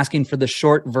I'm asking for the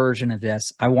short version of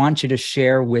this. I want you to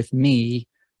share with me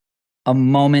a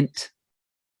moment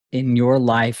in your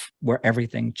life where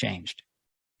everything changed.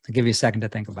 I'll give you a second to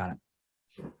think about it.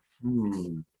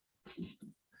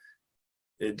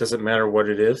 It doesn't matter what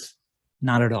it is.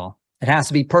 Not at all. It has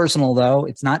to be personal, though.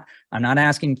 It's not, I'm not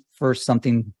asking for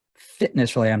something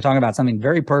fitness related. I'm talking about something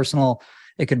very personal.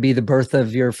 It could be the birth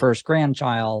of your first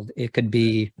grandchild. It could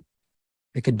be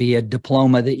a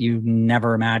diploma that you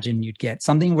never imagined you'd get.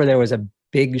 Something where there was a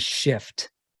big shift.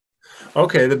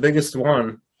 Okay, the biggest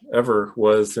one ever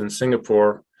was in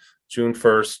Singapore, June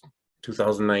 1st,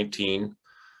 2019.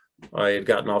 I had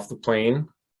gotten off the plane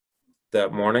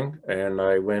that morning and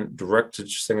I went direct to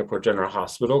Singapore General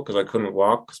Hospital because I couldn't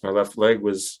walk because my left leg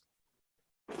was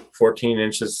 14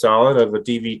 inches solid of a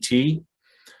DVT.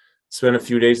 Spent a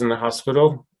few days in the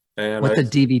hospital. And what's a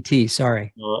DVT?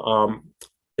 Sorry.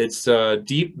 It's a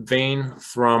deep vein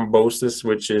thrombosis,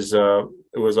 which is it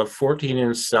was a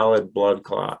 14-inch solid blood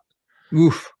clot.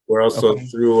 Oof. We're also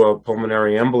through a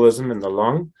pulmonary embolism in the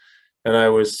lung, and I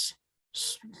was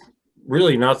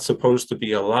really not supposed to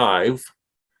be alive.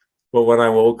 But when I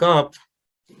woke up,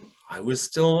 I was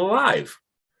still alive,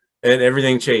 and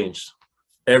everything changed.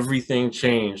 Everything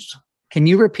changed. Can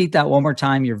you repeat that one more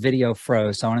time? Your video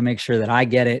froze, so I want to make sure that I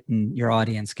get it and your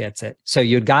audience gets it. So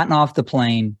you'd gotten off the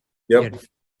plane. Yep.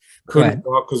 Couldn't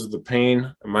walk because of the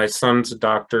pain. My son's a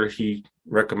doctor. He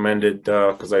recommended,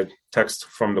 because I text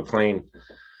from the plane,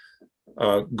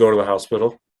 go to the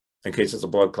hospital in case it's a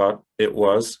blood clot. It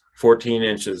was 14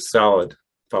 inches solid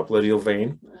popliteal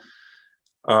vein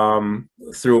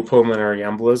through a pulmonary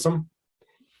embolism.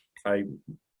 I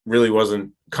really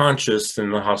wasn't conscious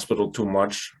in the hospital too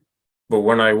much. But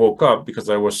when I woke up, because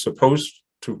I was supposed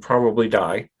to probably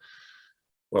die,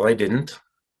 well, I didn't.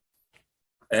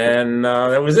 And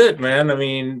that was it, man. I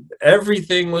mean,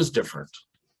 everything was different.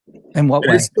 In what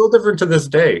way? It's still different to this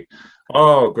day.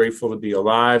 Oh, grateful to be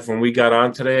alive. When we got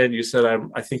on today and you said,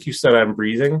 I think you said I'm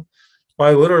breathing. Well,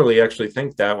 I literally actually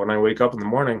think that when I wake up in the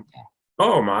morning,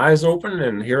 oh, my eyes open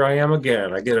and here I am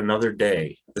again. I get another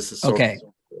day. This is so okay.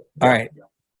 So all right.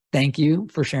 Thank you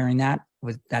for sharing that.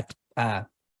 With that,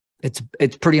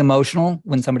 it's pretty emotional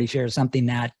when somebody shares something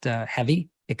that heavy.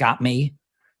 It got me.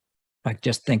 Like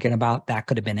just thinking about that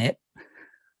could have been it.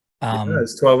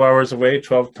 It's 12 hours away,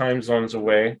 12 time zones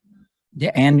away.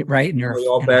 Yeah, and right in your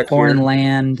all back foreign here.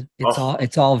 land.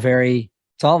 It's all very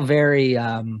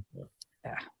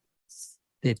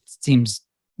it seems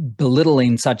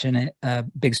belittling such a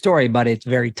big story, but it's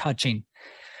very touching.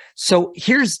 So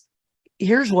here's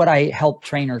what I help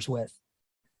trainers with,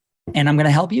 and I'm going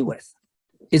to help you with,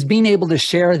 is being able to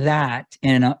share that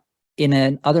in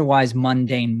an otherwise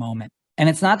mundane moment. And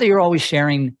it's not that you're always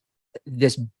sharing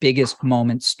this biggest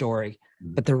moment story,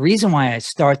 but the reason why I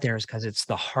start there is because it's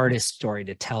the hardest story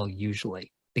to tell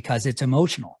usually, because it's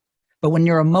emotional. But when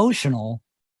you're emotional,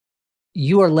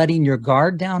 you are letting your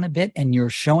guard down a bit and you're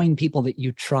showing people that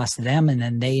you trust them, and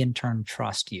then they in turn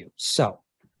trust you. So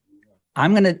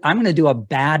I'm going to do a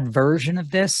bad version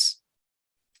of this.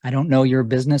 I don't know your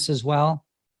business as well,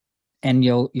 and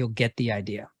you'll get the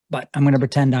idea. But I'm going to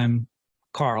pretend I'm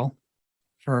Carl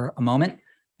for a moment.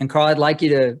 And Carl, I'd like you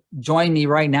to join me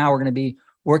right now. We're going to be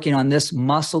working on this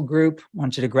muscle group. I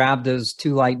want you to grab those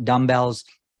 2 light dumbbells.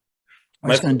 We're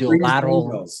just going to do a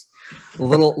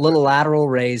little lateral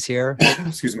raise here.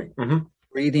 Excuse me.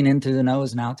 Breathing in through the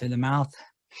nose and out through the mouth.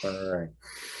 All right.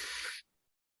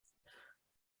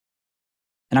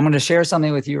 And I'm going to share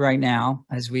something with you right now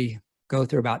as we go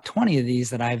through about 20 of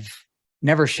these that I've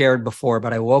never shared before,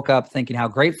 but I woke up thinking how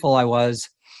grateful I was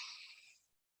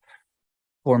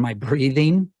for my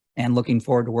breathing and looking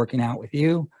forward to working out with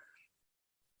you.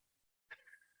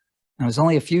 And it was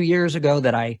only a few years ago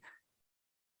that I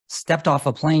stepped off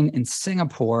a plane in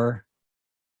Singapore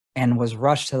and was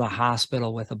rushed to the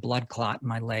hospital with a blood clot in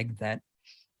my leg that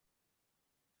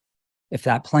if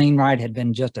that plane ride had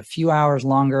been just a few hours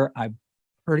longer, I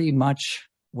pretty much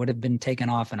would have been taken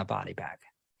off in a body bag.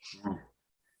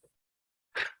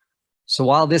 So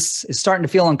while this is starting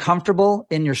to feel uncomfortable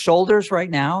in your shoulders right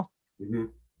now,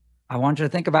 I want you to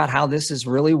think about how this is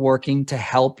really working to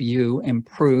help you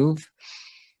improve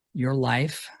your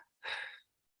life.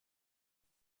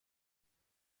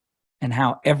 and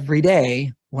how every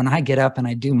day when I get up and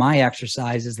I do my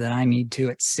exercises that I need to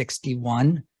at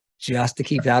 61, just to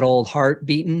keep that old heart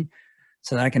beating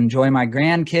so that I can enjoy my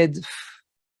grandkids.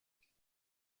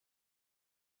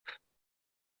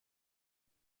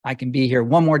 I can be here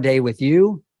one more day with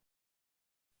you.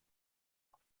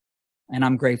 And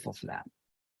I'm grateful for that.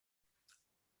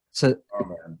 So, Oh,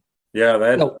 man. Yeah,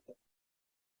 so,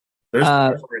 there's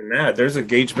pleasure in that. There's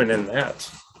engagement in that.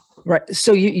 right.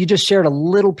 So you just shared a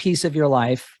little piece of your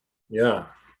life. Yeah.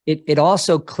 It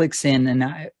also clicks in,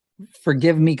 and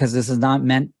forgive me because this is not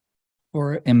meant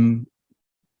for to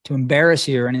embarrass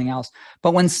you or anything else.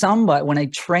 But when a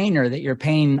trainer that you're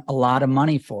paying a lot of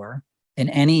money for in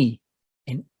any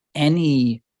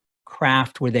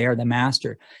craft where they are the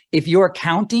master, if you're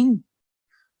counting,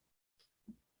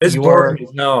 It's boring as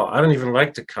hell. I don't even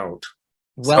like to count.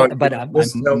 Well, So but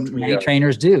many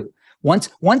trainers do. Once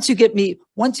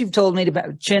you've told me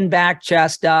to chin back,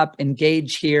 chest up,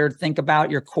 engage here, think about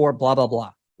your core, blah, blah,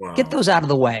 blah. Wow. Get those out of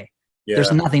the way. Yeah.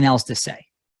 There's nothing else to say.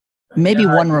 Maybe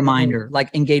one reminder, like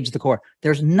engage the core.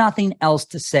 There's nothing else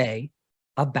to say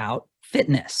about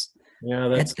fitness.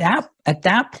 Yeah. At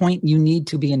that point, you need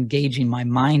to be engaging my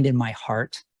mind and my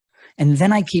heart. And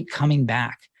then I keep coming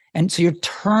back. And so you're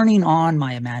turning on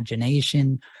my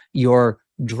imagination. You're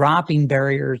dropping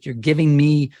barriers. You're giving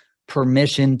me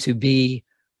permission to be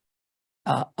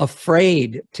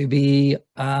afraid, to be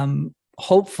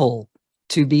hopeful,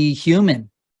 to be human,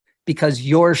 because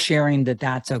you're sharing that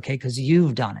that's okay because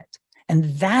you've done it. And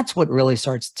that's what really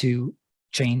starts to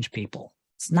change people.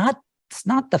 It's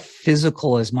not the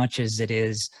physical as much as it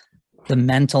is the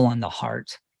mental and the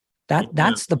heart.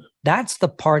 That's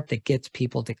the part that gets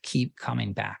people to keep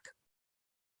coming back.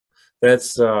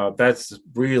 That's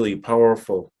really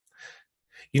powerful.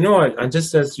 You know, I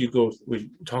just as we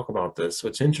talk about this,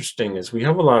 what's interesting is we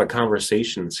have a lot of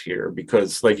conversations here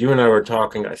because like you and I were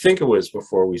talking, I think it was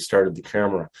before we started the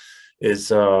camera,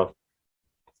 is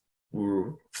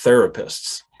we're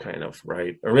therapists kind of,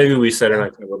 right? Or maybe we said it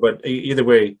on camera, but either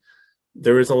way,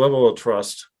 there is a level of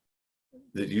trust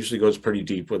that usually goes pretty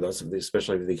deep with us,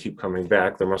 especially if they keep coming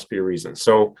back. There must be a reason.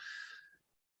 So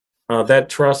that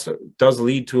trust does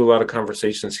lead to a lot of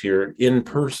conversations here in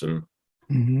person.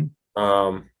 Mm-hmm.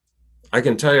 I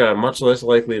can tell you I'm much less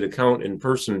likely to count in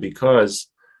person because,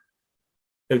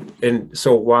 and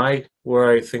so why, where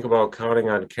I think about counting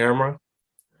on camera,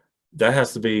 that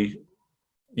has to be,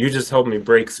 you just helped me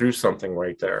break through something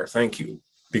right there. Thank you.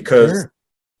 Because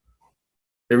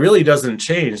it really doesn't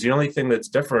change. The only thing that's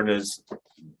different is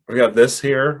we got this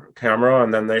here, camera,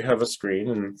 and then they have a screen,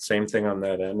 and same thing on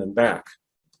that end and back.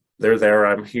 They're there,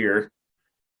 I'm here.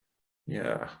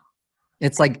 Yeah.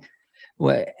 It's like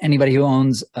anybody who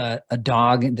owns a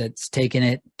dog that's taken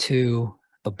it to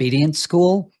obedience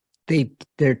school,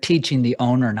 they're teaching the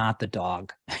owner, not the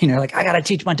dog. You know, like, I got to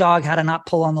teach my dog how to not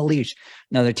pull on the leash.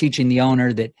 No, they're teaching the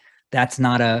owner that that's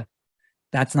not a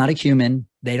human.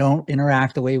 They don't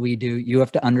interact the way we do. You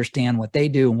have to understand what they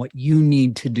do and what you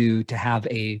need to do to have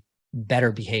a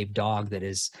better behaved dog that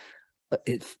is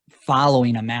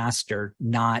following a master,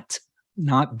 not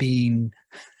being,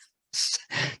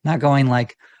 not going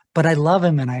like, but I love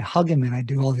him and I hug him and I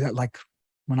do all that. Like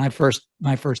when my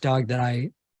first dog that I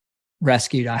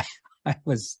rescued, I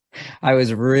was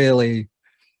really,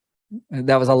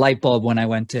 that was a light bulb when I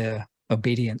went to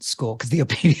obedience school, because the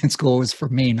obedience school was for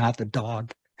me, not the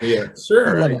dog. Yeah,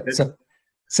 sure. Right. So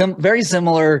some very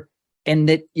similar, and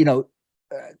that, you know,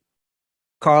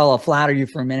 Carl, I'll flatter you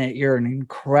for a minute. You're an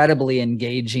incredibly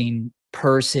engaging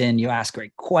person. You ask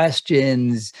great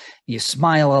questions. You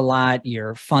smile a lot.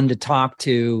 You're fun to talk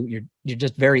to. You're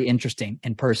just very interesting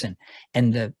in person.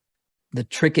 And the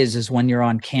trick is when you're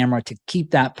on camera to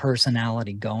keep that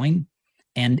personality going.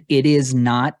 And it is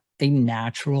not a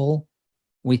natural.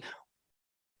 We,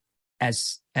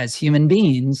 as human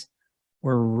beings,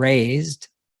 we're raised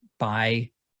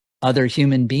by other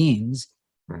human beings.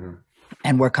 Mm-hmm.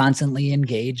 And we're constantly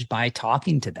engaged by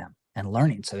talking to them and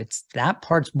learning. So it's that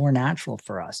part's more natural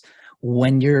for us.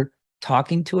 When you're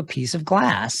talking to a piece of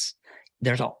glass,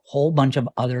 there's a whole bunch of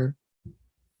other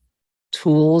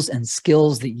tools and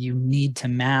skills that you need to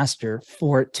master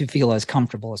for it to feel as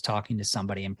comfortable as talking to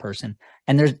somebody in person.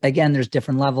 And there's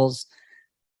different levels.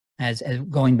 As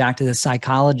going back to the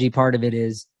psychology part of it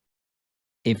is,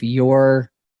 if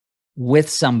you're with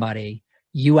somebody,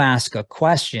 you ask a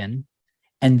question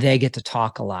and they get to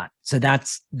talk a lot. So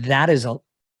that is a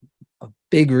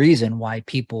big reason why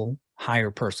people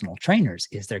hire personal trainers,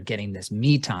 is they're getting this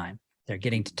me time. They're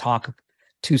getting to talk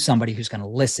to somebody who's going to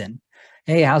listen.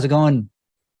 Hey, how's it going?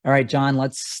 All right, John,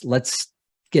 let's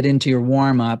get into your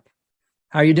warm up.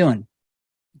 How are you doing?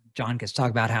 John gets to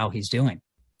talk about how he's doing.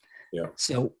 Yeah.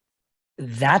 So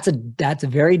that's a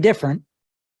very different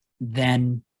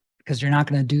than, because you're not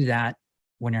going to do that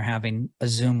when you're having a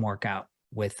Zoom workout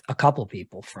with a couple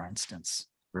people, for instance.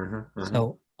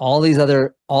 So all these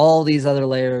other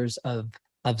layers of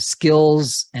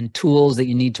skills and tools that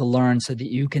you need to learn so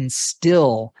that you can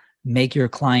still make your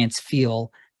clients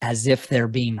feel as if they're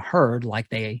being heard, like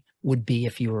they would be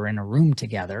if you were in a room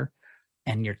together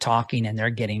and you're talking and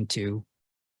they're getting to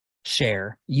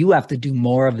share. You have to do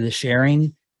more of the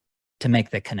sharing to make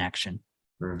the connection.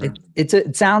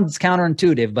 It sounds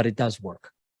counterintuitive, but it does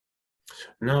work.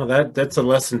 No, that's a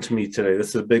lesson to me today. This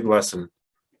is a big lesson.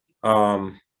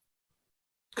 Because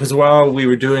while we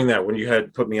were doing that, when you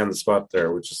had put me on the spot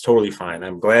there, which is totally fine,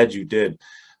 I'm glad you did.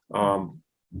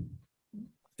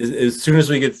 As soon as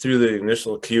we get through the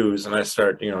initial cues and I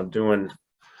start, doing,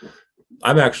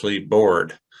 I'm actually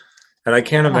bored. And I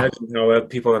can't imagine how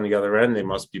people on the other end, they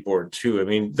must be bored too. I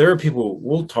mean, there are people who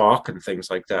will talk and things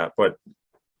like that, but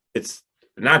it's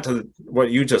not to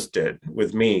what you just did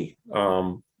with me.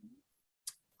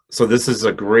 So this is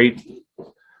a great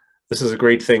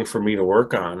thing for me to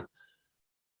work on.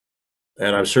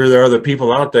 And I'm sure there are other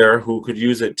people out there who could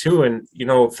use it too. And,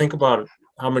 think about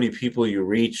how many people you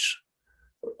reach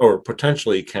or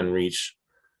potentially can reach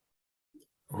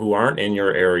who aren't in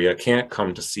your area, can't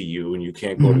come to see you, and you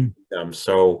can't go to them.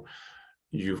 So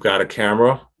you've got a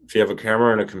camera. If you have a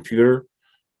camera and a computer,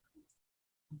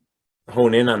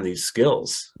 hone in on these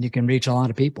skills. You can reach a lot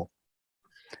of people.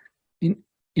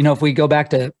 If we go back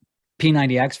to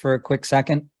P90X for a quick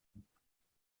second,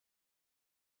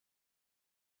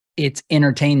 it's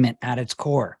entertainment at its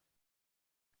core.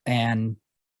 And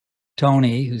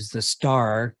Tony, who's the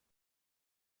star,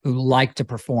 who liked to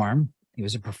perform, he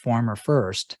was a performer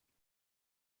first,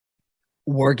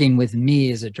 working with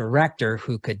me as a director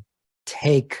who could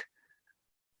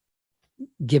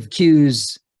give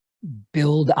cues,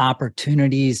 build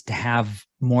opportunities to have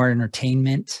more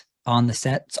entertainment on the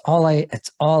set.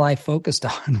 It's all I focused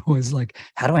on was like,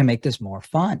 how do I make this more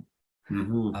fun?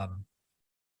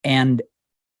 And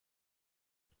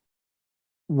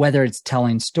whether it's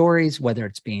telling stories, whether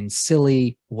it's being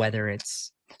silly,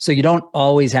 so you don't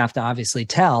always have to obviously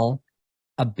tell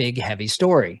a big, heavy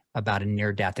story about a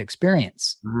near-death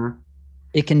experience.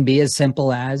 It can be as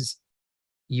simple as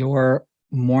your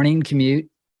morning commute.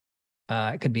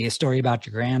 It could be a story about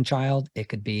your grandchild. It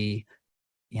could be,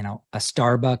 a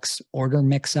Starbucks order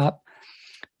mix-up.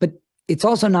 But it's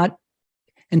also not,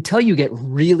 until you get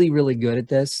really, really good at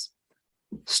this,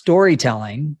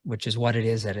 storytelling, which is what it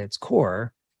is at its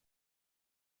core,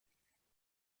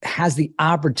 has the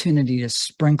opportunity to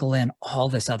sprinkle in all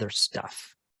this other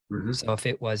stuff. So if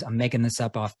it was, I'm making this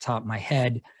up off the top of my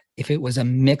head, if it was a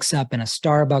mix-up in a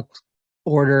Starbucks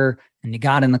order and you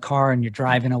got in the car and you're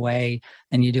driving away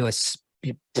and you do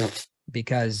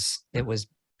because it was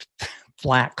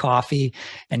flat coffee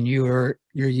and you're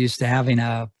used to having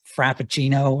a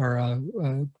Frappuccino or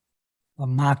a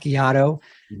macchiato,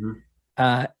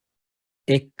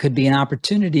 it could be an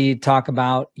opportunity to talk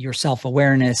about your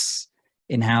self-awareness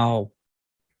in how,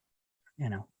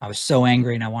 I was so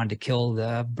angry and I wanted to kill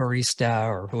the barista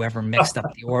or whoever mixed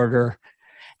up the order.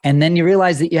 And then you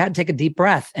realize that you had to take a deep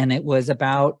breath, and it was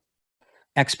about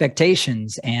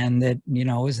expectations, and that, it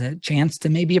was a chance to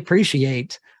maybe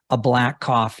appreciate a black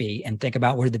coffee and think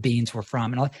about where the beans were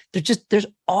from. And there's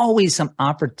always some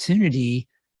opportunity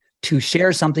to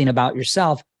share something about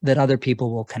yourself that other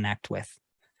people will connect with.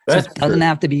 So it doesn't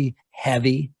have to be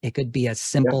heavy. It could be as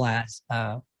simple as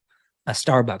a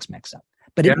Starbucks mix-up,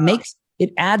 but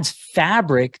it adds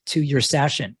fabric to your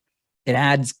session.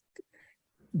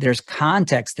 There's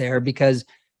context there, because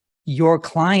your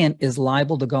client is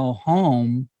liable to go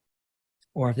home,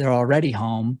 or if they're already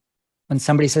home, when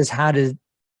somebody says, how did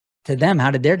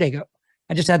their day go?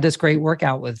 I just had this great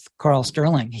workout with Carl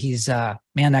Sterling. He's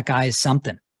man, that guy is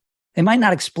something. They might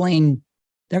not explain,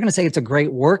 they're going to say it's a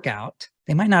great workout.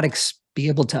 They might not be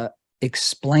able to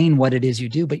explain what it is you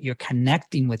do, but you're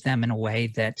connecting with them in a way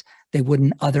that they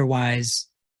wouldn't otherwise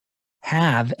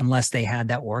have unless they had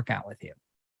that workout with you.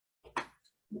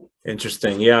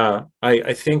 Interesting. Yeah.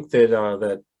 I think that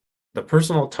that the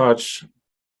personal touch,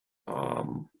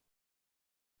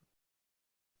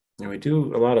 we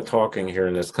do a lot of talking here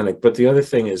in this clinic, but the other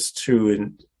thing is too,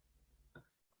 and I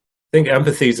think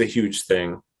empathy is a huge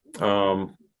thing.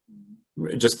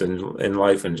 Just in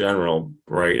life in general,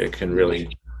 right?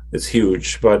 It's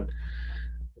huge, but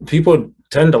people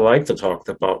tend to like to talk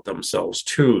about themselves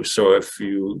too. So if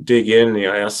you dig in and you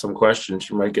ask some questions,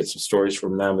 you might get some stories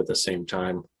from them at the same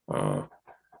time.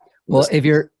 Well, if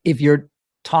you're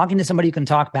talking to somebody who can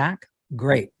talk back,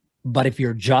 great. But if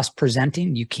you're just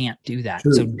presenting, you can't do that.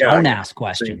 True. So Yeah. don't ask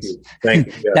questions. Thank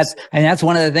you. Yes. That's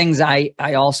one of the things I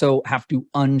also have to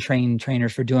untrain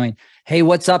trainers for doing. Hey,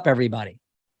 what's up, everybody?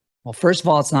 Well, first of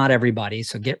all, it's not everybody.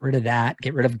 So get rid of that.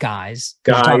 Get rid of guys.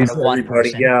 Guys,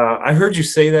 everybody. Yeah. I heard you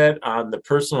say that on the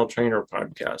Personal Trainer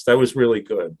podcast. That was really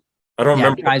good. I don't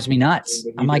remember. It drives me nuts.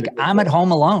 I'm like, I'm at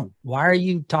home alone. Why are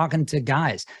you talking to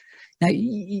guys? Now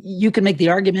you can make the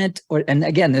argument, and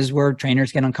again, this is where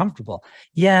trainers get uncomfortable.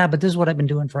 Yeah, but this is what I've been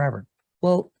doing forever.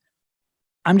 Well,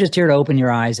 I'm just here to open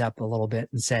your eyes up a little bit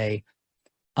and say,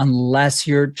 unless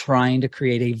you're trying to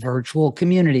create a virtual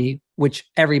community, which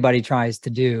everybody tries to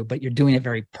do, but you're doing it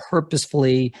very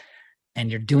purposefully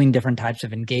and you're doing different types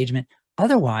of engagement.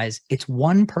 Otherwise, it's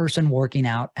one person working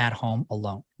out at home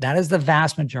alone. That is the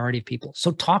vast majority of people. So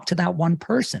talk to that one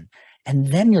person, and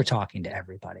then you're talking to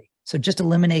everybody. So just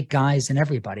eliminate guys and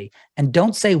everybody, and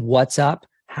don't say, what's up?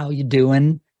 How you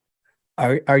doing?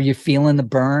 Are you feeling the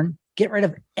burn? Get rid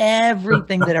of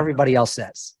everything that everybody else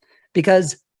says,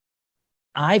 because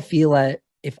I feel that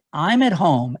if I'm at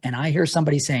home and I hear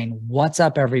somebody saying, what's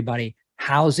up, everybody?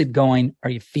 How's it going? Are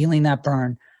you feeling that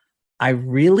burn? I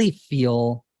really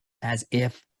feel as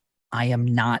if I am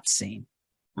not seen.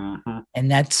 Mm-hmm.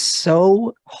 And that's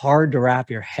so hard to wrap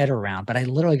your head around. But I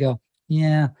literally go,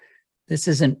 yeah, this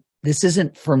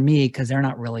isn't for me, because they're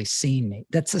not really seeing me.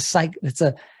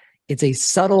 It's a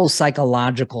subtle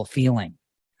psychological feeling.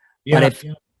 Yeah. But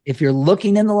if you're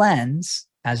looking in the lens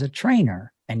as a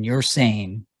trainer and you're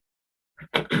saying,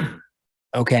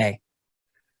 okay,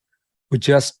 we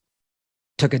just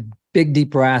took a big deep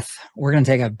breath. We're going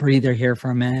to take a breather here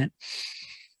for a minute.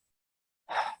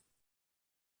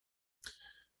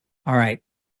 All right.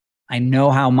 I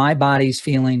know how my body's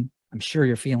feeling. I'm sure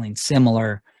you're feeling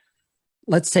similar.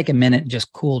 Let's take a minute and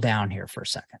just cool down here for a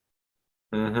second.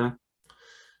 Mm-hmm.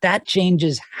 That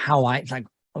changes how I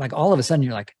like all of a sudden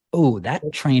you're like, oh, that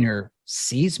trainer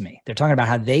sees me. They're talking about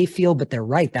how they feel, but they're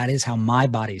right. That is how my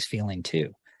body's feeling too.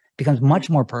 It becomes much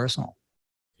more personal.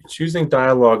 It's using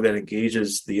dialogue that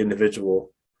engages the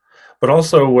individual. But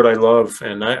also what I love,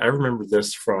 and I remember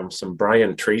this from some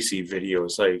Brian Tracy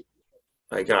videos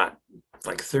I got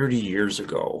like 30 years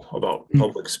ago about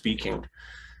public speaking.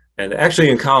 And actually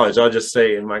in college, I'll just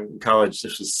say in my college,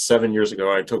 this was 7 years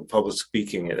ago, I took public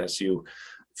speaking at SU.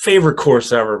 Favorite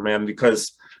course ever, man,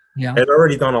 because I'd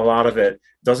already done a lot of it.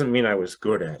 Doesn't mean I was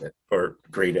good at it or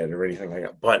great at it or anything like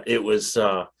that, but it was,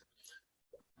 I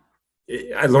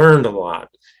learned a lot.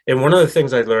 And one of the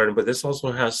things I learned, but this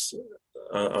also has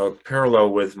a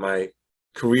parallel with my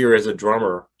career as a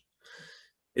drummer,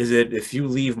 is that if you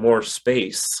leave more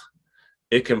space,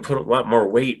 it can put a lot more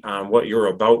weight on what you're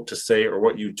about to say or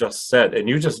what you just said. And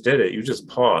you just did it. You just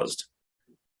paused.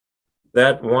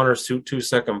 That 1 or 2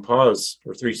 second pause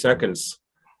or 3 seconds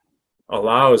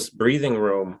allows breathing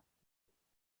room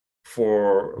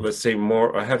for, let's say,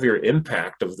 a heavier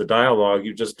impact of the dialogue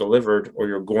you just delivered or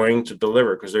you're going to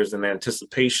deliver, because there's an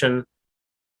anticipation.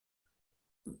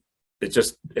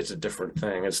 It's a different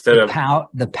thing. Instead of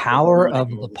the power of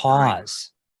the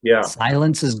pause. Yeah.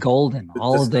 Silence is golden.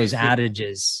 All of those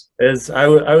adages. As I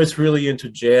was really into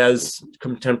jazz,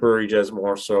 contemporary jazz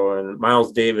more so, and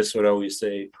Miles Davis would always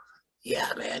say, yeah,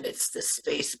 man, it's the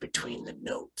space between the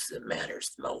notes that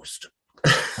matters the most.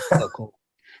 So cool.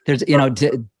 There's,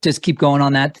 just keep going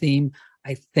on that theme.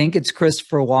 I think it's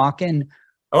Christopher Walken.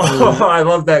 Oh, I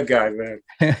love that guy, man.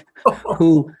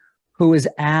 who was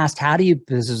asked, how do you,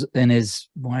 this is in his,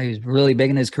 when he was really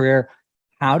big in his career,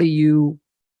 how do you,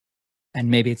 and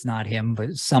maybe it's not him,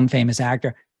 but some famous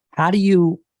actor, how do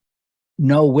you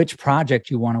know which project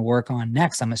you want to work on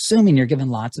next? I'm assuming you're given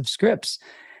lots of scripts.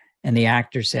 And the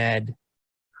actor said,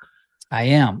 I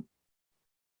am.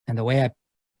 And the way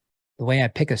I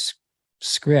pick a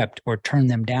script or turn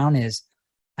them down is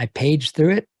I page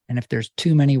through it. And if there's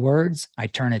too many words, I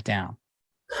turn it down.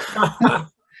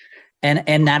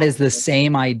 And that is the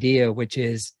same idea, which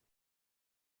is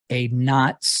a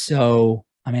not so,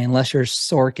 unless you're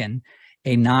Sorkin,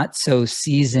 a not so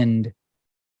seasoned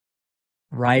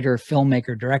writer,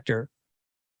 filmmaker, director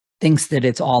thinks that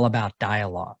it's all about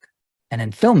dialogue. And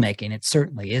in filmmaking, it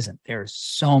certainly isn't. There's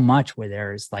so much where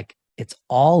there's like, it's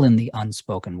all in the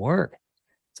unspoken word.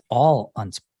 It's all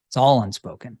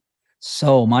unspoken.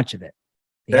 So much of it,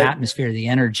 the atmosphere, the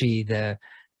energy, the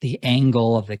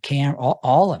angle of the camera,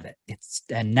 all of it.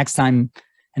 And next time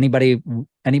anybody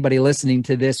listening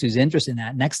to this who's interested in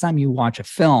that, next time you watch a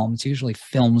film, it's usually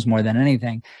films more than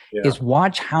anything, is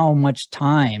watch how much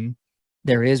time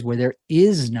there is where there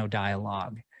is no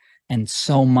dialogue and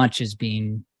so much is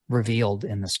being revealed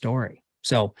in the story.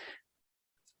 So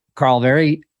Carl,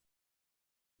 very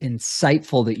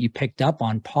insightful that you picked up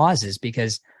on pauses,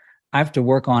 because I have to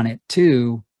work on it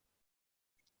too,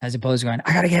 as opposed to going,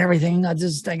 I got to get everything.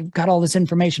 I've got all this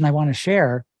information I want to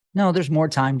share. No, there's more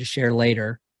time to share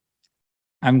later.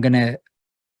 I'm going to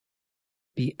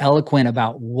be eloquent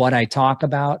about what I talk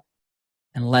about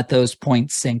and let those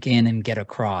points sink in and get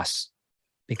across,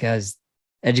 because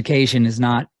education is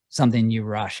not something you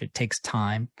rush. It takes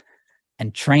time.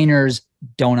 And trainers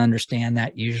don't understand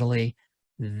that usually.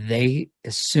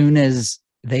 As soon as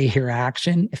they hear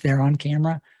action, if they're on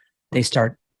camera, they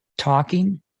start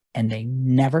talking and they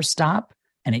never stop.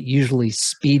 And it usually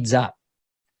speeds up.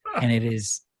 And it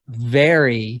is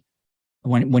very,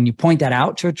 when you point that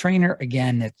out to a trainer,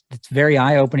 again, it's very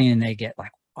eye-opening, and they get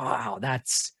like, wow,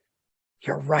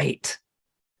 you're right.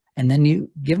 And then you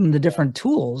give them the different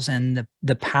tools and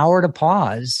the power to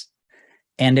pause,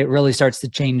 and it really starts to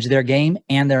change their game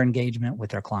and their engagement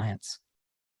with their clients.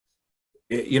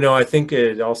 I think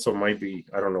it also might be,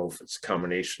 I don't know if it's a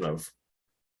combination of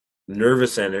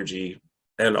nervous energy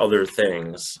and other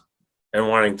things and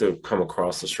wanting to come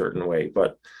across a certain way,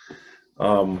 but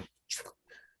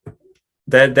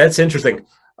that's interesting.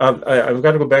 I've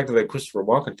got to go back to that Christopher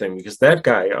Walken thing, because that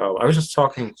guy, I was just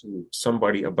talking to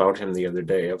somebody about him the other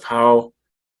day, of how,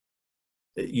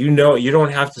 you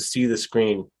don't have to see the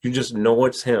screen. You just know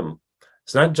it's him.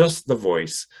 It's not just the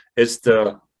voice. It's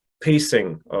the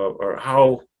pacing or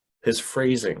how his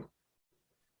phrasing.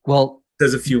 Well,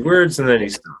 there's a few words and then he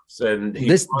stops. And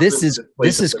this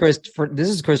is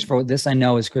Christopher. This I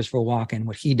know is Christopher Walken,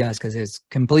 what he does, because it's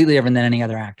completely different than any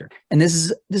other actor. And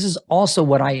this is also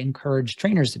what I encourage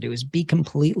trainers to do, is be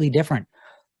completely different.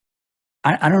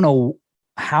 I don't know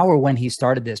how or when he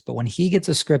started this, but when he gets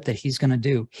a script that he's going to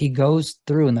do, he goes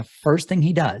through, and the first thing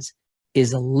he does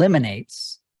is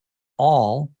eliminates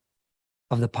all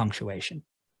of the punctuation.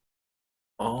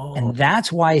 Oh. And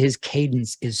that's why his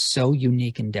cadence is so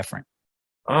unique and different.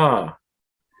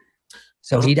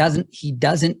 So he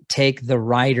doesn't take the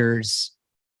writer's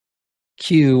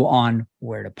cue on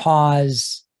where to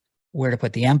pause, where to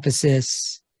put the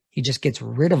emphasis. He just gets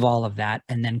rid of all of that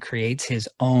and then creates his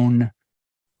own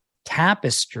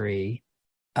tapestry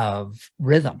of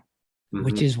rhythm,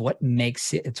 which is what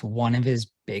makes it's one of his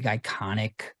big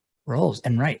iconic roles.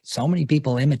 And right, so many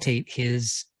people imitate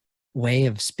his way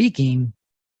of speaking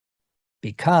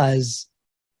because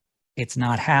it's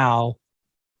not how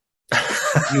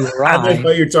you or I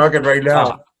know you're talking right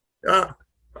now.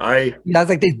 That's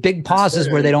like these big pauses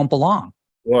where they don't belong.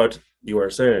 What you are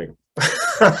saying.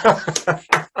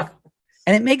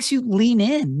 And it makes you lean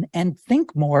in and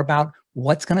think more about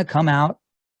what's going to come out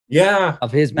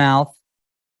of his mouth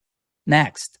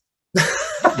next.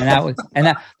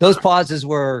 Those pauses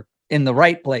were in the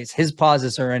right place. His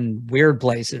pauses are in weird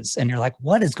places. And you're like,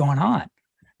 what is going on?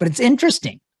 But it's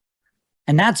interesting.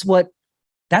 And that's what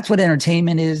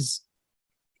entertainment is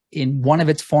in one of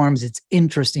its forms. It's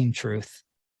interesting truth.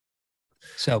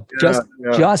 So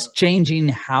just changing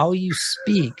how you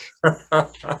speak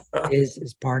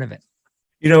is part of it.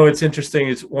 It's interesting.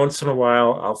 It's once in a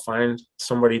while I'll find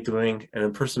somebody doing an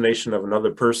impersonation of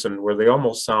another person where they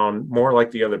almost sound more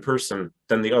like the other person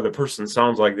than the other person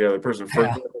sounds like the other person. For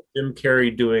example, Jim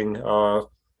Carrey doing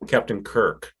Captain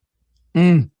Kirk.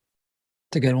 It's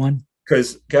a good one.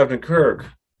 Because Captain Kirk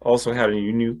also had a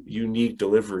unique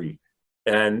delivery,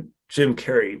 and Jim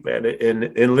Carrey, man,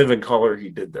 in Living Color, he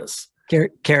did this.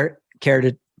 Care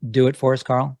to do it for us,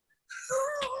 Carl?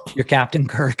 You're Captain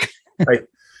Kirk. I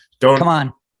don't. Come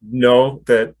on. Know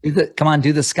that. Come on,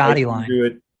 do the Scotty line. Do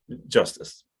it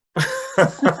justice.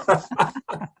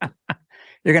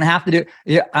 You're gonna have to do.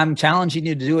 Yeah, I'm challenging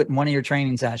you to do it in one of your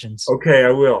training sessions. Okay,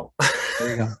 I will. There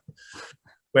you go.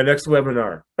 My next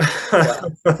webinar.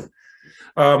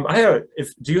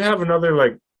 Do you have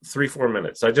another 3-4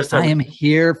 minutes? I am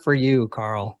here for you,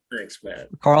 Carl. Thanks, man.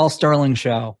 Carl Sterling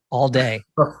Show all day.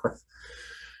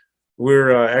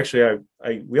 We're actually,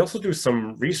 we also do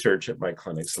some research at my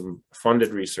clinic, some funded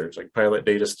research, like pilot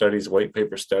data studies, white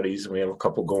paper studies. And we have a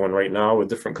couple going right now with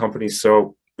different companies.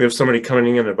 So we have somebody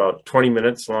coming in about 20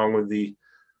 minutes along with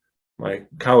my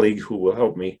colleague who will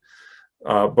help me.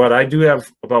 But I do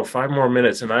have about 5 more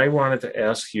minutes, and I wanted to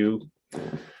ask you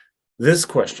this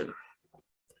question.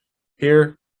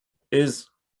 Here is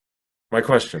my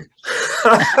question.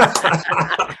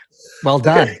 Well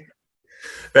done. Okay.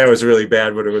 That was really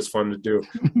bad, but it was fun to do.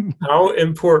 How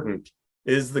important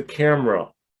is the camera,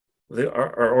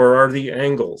 or are the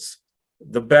angles,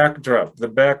 the backdrop, the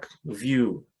back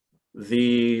view,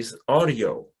 the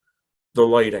audio, the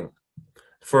lighting?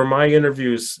 For my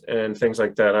interviews and things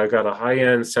like that, I got a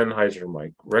high-end Sennheiser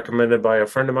mic recommended by a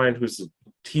friend of mine who's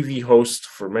TV host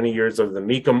for many years of the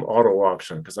Mecum Auto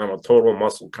Auction because I'm a total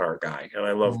muscle car guy and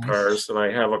I love Nice. cars and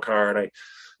I have a car and I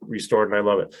restore it and I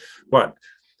love it. But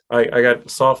I got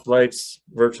soft lights,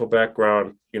 virtual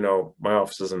background. My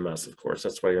office is a mess, of course.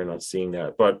 That's why you're not seeing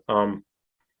that. But now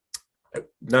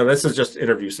this is just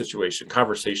interview situation,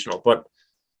 conversational. But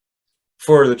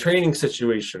for the training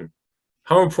situation,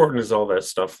 how important is all that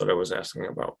stuff that I was asking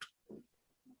about?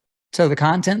 So the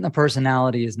content and the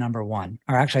personality is number one.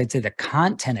 Or actually, I'd say the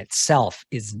content itself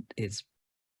is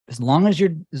as long as you're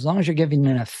giving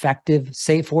an effective,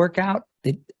 safe workout,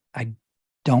 I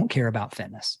don't care about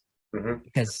fitness. Mhm.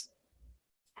 Because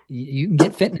you can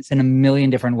get fitness in a million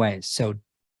different ways. So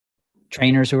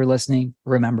trainers who are listening,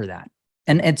 remember that.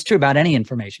 And it's true about any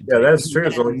information. Yeah, today. that's You true.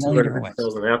 can There's get it only in a million different ways.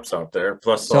 250,000 apps out there,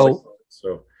 plus So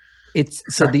so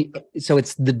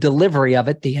it's the delivery of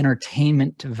it, the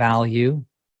entertainment value.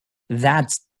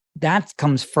 That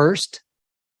comes first.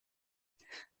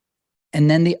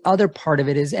 And then the other part of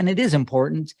it is, and it is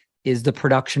important, is the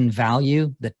production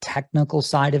value, the technical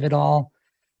side of it all,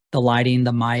 the lighting,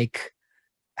 the mic,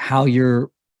 how you're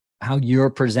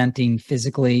presenting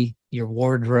physically, your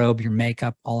wardrobe, your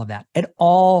makeup, all of that. It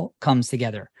all comes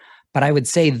together. But I would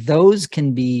say those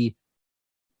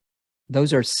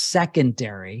are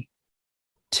secondary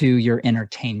to your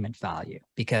entertainment value,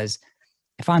 because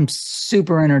if I'm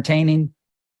super entertaining,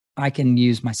 I can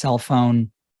use my cell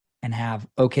phone and have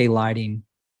okay lighting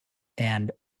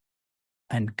and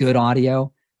good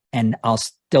audio, and I'll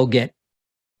still get,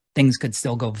 things could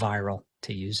still go viral,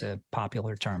 to use a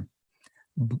popular term.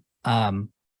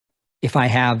 If I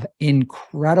have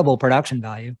incredible production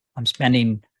value, I'm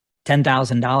spending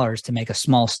 $10,000 to make a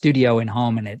small studio in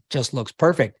home and it just looks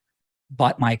perfect,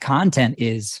 but my content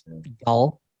is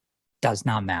dull, does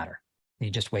not matter. You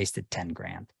just wasted 10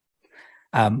 grand.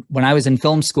 When I was in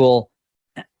film school,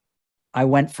 I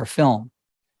went for film,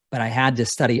 but I had to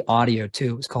study audio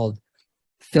too. It was called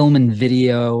film and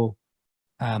video,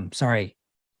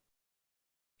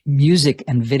 music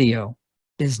and video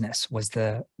business was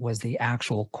the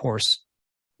actual course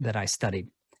that I studied.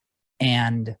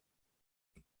 And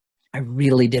I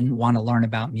really didn't want to learn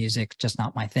about music, just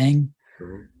not my thing.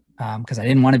 Because I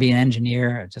didn't want to be an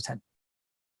engineer.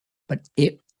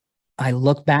 I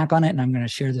look back on it and I'm going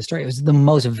to share the story. It was the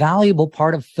most valuable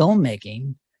part of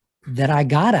filmmaking that I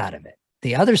got out of it.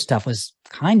 The other stuff was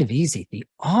kind of easy. The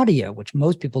audio, which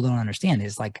most people don't understand,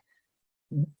 is like,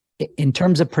 in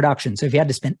terms of production. So if you had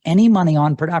to spend any money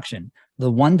on production, the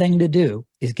one thing to do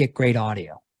is get great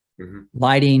audio.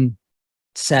 Lighting,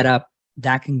 setup,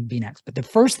 that can be next. But the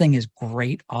first thing is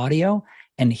great audio.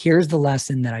 And here's the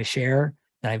lesson that I share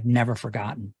that I've never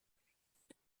forgotten.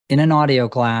 In an audio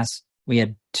class, we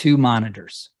had two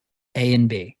monitors, A and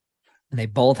B, and they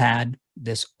both had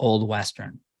this old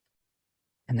Western,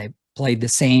 and they played the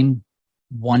same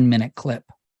 1 minute clip.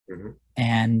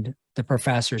 And the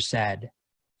professor said,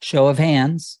 show of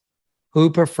hands,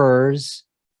 who prefers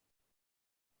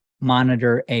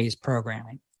monitor A's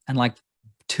programming? And like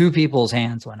 2 people's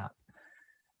hands went up.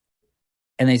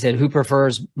 And they said, who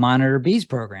prefers monitor B's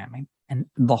programming? And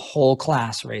the whole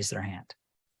class raised their hand.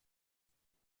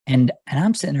 And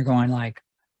I'm sitting there going like,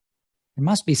 there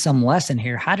must be some lesson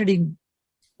here. How did he,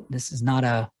 this is not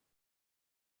a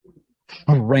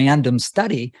random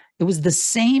study. It was the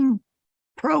same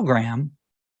program,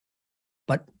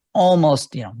 but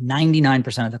almost,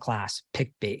 99% of the class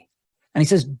picked B. And he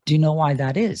says, do you know why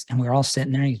that is? And we were all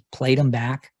sitting there and he played them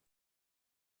back.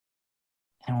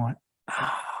 And I went,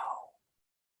 oh,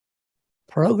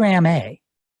 program A.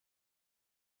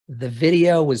 The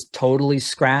video was totally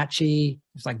scratchy.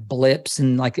 It was like blips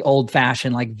and like the old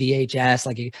fashioned, like VHS,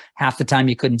 like half the time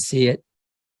you couldn't see it.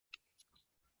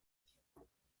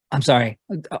 I'm sorry,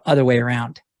 other way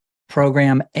around.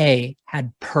 Program A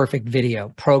had perfect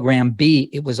video. Program B,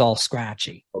 it was all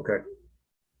scratchy. Okay.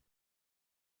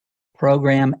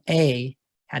 Program A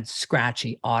had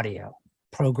scratchy audio.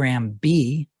 Program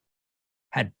B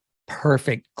had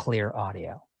perfect, clear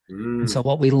audio. And so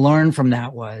what we learned from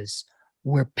that was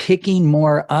we're picking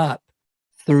more up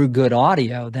through good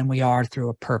audio than we are through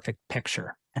a perfect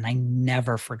picture. And I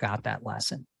never forgot that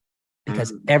lesson,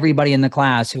 because everybody in the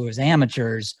class who was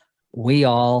amateurs, we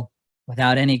all,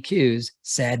 without any cues,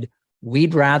 said,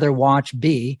 we'd rather watch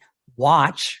B,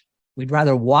 we'd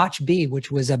rather watch B, which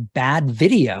was a bad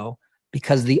video,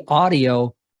 because the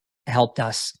audio helped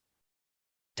us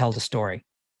tell the story.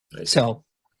 So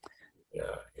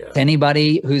to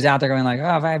anybody who's out there going like,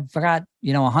 oh, if I forgot,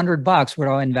 $100, where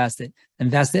do I invest it?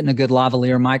 Invest it in a good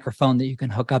lavalier microphone that you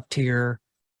can hook up to your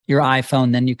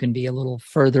iPhone. Then you can be a little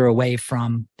further away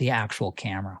from the actual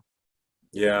camera.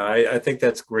 Yeah, I think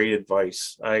that's great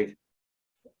advice.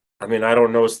 I mean, I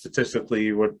don't know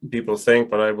statistically what people think,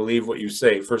 but I believe what you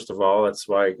say. First of all, that's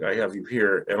why I have you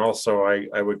here. And also,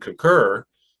 I would concur.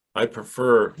 I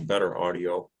prefer better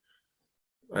audio.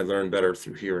 I learn better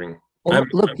through hearing. Well,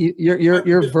 look,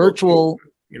 you're virtual.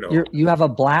 You know, You have a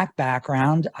black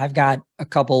background. I've got a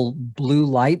couple blue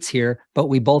lights here, but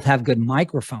we both have good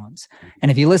microphones.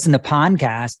 And if you listen to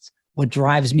podcasts, what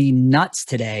drives me nuts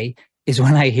today is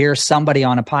when I hear somebody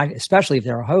on a podcast, especially if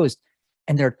they're a host,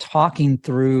 and they're talking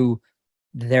through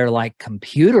their like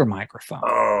computer microphone.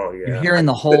 oh yeah, You're hearing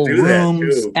the whole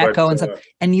room's echo and stuff.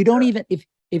 And you don't yeah. even,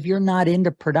 if you're not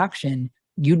into production,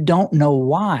 you don't know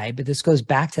why, but this goes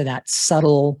back to that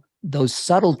those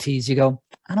subtleties. You go,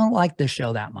 I don't like this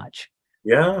show that much.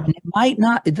 Yeah. And it might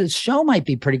not, the show might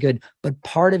be pretty good, but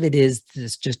part of it is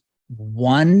this just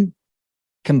one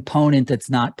component that's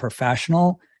not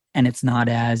professional, and it's not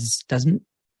as, doesn't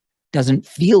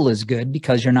feel as good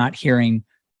because you're not hearing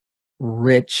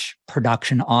rich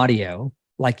production audio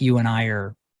like you and I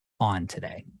are on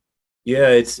today. Yeah,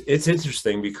 it's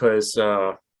interesting because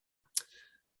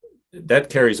that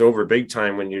carries over big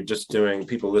time when you're just doing,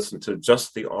 people listen to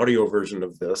just the audio version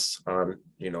of this on,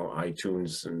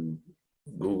 iTunes and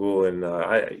Google and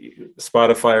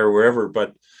Spotify or wherever,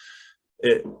 but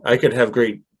I could have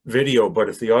great video, but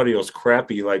if the audio is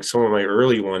crappy, like some of my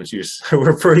early ones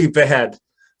were pretty bad,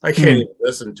 I can't even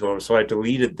listen to them. So I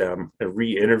deleted them and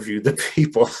re-interviewed the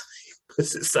people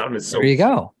because it sounded so. There you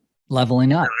go.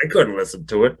 Leveling up. I couldn't listen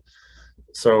to it.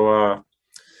 So,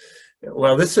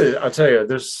 well, I'll tell you,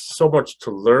 there's so much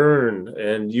to learn,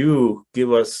 and you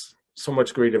give us so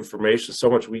much great information, so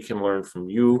much we can learn from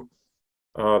you.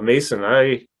 Mason,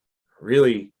 I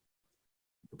really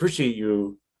appreciate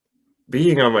you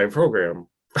being on my program.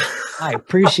 I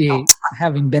appreciate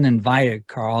having been invited,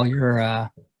 Carl.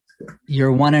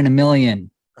 You're one in a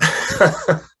million.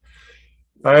 I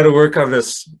had to work on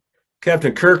this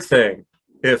Captain Kirk thing.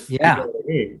 If yeah, you know what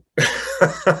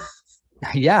I mean.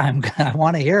 Yeah, I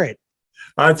want to hear it.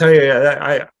 I'll tell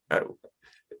you,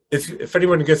 if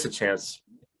anyone gets a chance,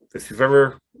 if you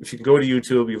can go to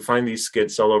YouTube, you'll find these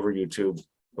skits all over YouTube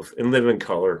in living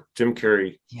color. Jim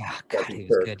Carrey. Yeah, God, he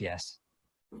was good. Yes,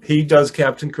 he does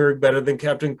Captain Kirk better than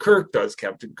Captain Kirk does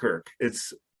Captain Kirk.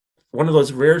 It's one of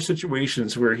those rare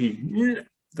situations where he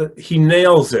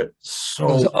nails it. So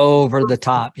goes over the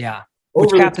top. Yeah,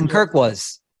 which Captain Kirk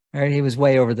was. Right, he was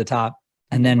way over the top,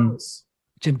 and then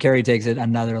Jim Carrey takes it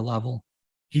another level.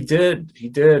 He did.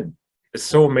 It's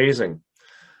so amazing.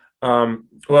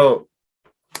 Well,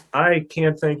 I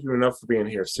can't thank you enough for being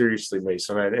here. Seriously,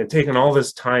 Mason, and taking all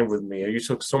this time with me. You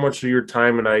took so much of your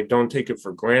time, and I don't take it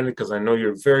for granted because I know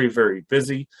you're very, very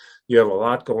busy. You have a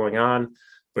lot going on,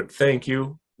 but thank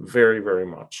you very, very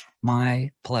much.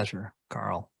 My pleasure,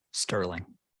 Carl Sterling.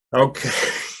 Okay.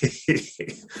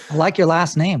 I like your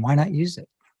last name. Why not use it?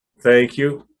 Thank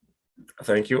you.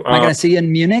 Am I going to see you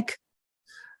in Munich?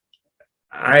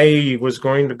 I was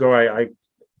going to go.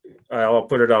 I'll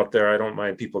put it out there. I don't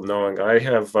mind people knowing. I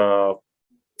have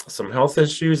some health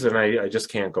issues, and I just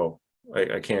can't go.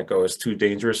 I can't go. It's too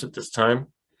dangerous at this time.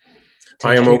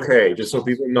 I am okay. Just so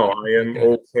people know, I am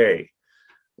okay.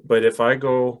 But if I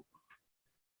go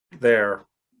there,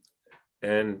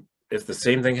 and if the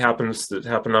same thing happens that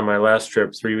happened on my last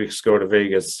trip 3 weeks ago to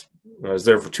Vegas, I was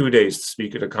there for 2 days to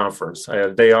speak at a conference. I had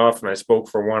a day off and I spoke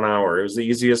for 1 hour. It was the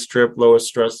easiest trip, lowest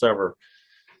stress ever.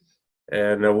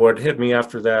 And what hit me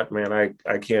after that, man,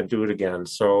 I can't do it again.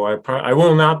 So I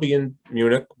will not be in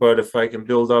Munich, but if I can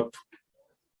build up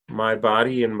my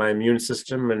body and my immune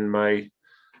system and my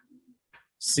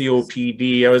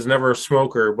COPD, I was never a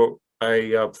smoker, but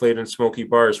I played in smoky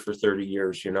bars for 30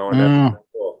 years, and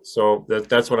so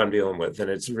that's what I'm dealing with, and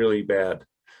it's really bad.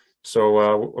 So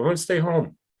I'm going to stay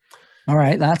home. All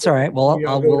right, that's all right. Well,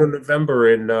 I'll go to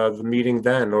November in the meeting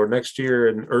then, or next year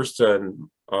in Ursta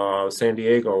and San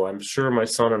Diego. I'm sure my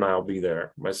son and I will be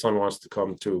there. My son wants to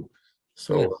come too.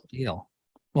 So good deal.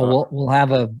 Well, we'll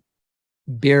have a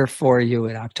beer for you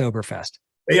at Oktoberfest.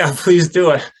 Yeah, please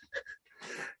do it.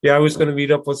 Yeah, I was going to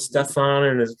meet up with Stefan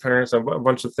and his parents, a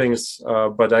bunch of things,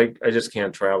 but I just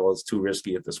can't travel. It's too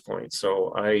risky at this point.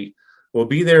 So I will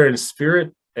be there in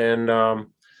spirit and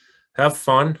have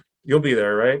fun. You'll be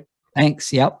there, right?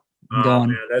 Thanks. Yep. I'm going.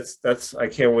 Man, that's I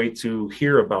can't wait to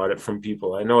hear about it from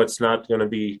people. I know it's not going to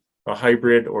be a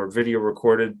hybrid or video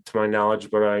recorded to my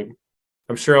knowledge, but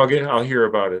I'm sure I'll hear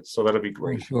about it. So that'll be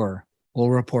great. For sure. We'll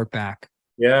report back.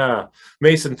 Yeah.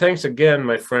 Mason, thanks again,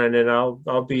 my friend. And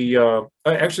I'll be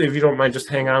actually, if you don't mind, just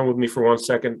hang on with me for 1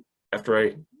 second after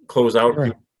I close out.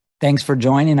 Sure. Thanks for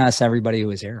joining us, everybody who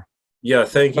was here. Yeah,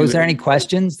 thank you. Was there any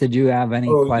questions? Did you have any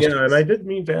questions? Yeah, and I did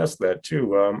mean to ask that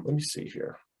too. Let me see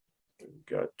here.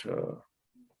 got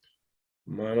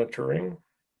monitoring.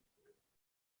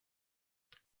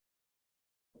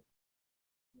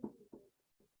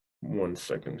 One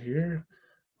second here.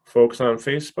 Folks on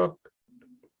Facebook,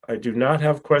 I do not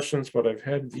have questions, but I've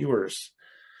had viewers.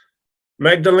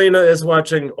 Magdalena is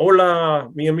watching. Hola,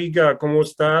 mi amiga, ¿cómo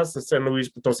estás? En San Luis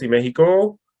Potosí,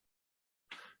 México.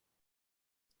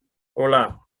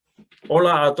 Hola.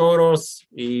 Hola a todos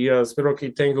y espero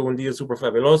que tenga un día súper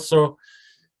fabuloso.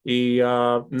 Y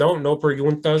no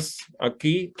preguntas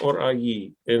aquí or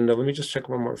allí. And let me just check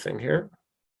one more thing here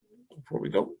before we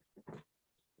go.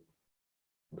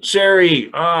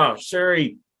 Sherry,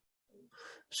 Sherry.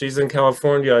 She's in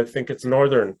California. I think it's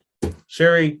northern.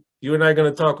 Sherry, you and I are going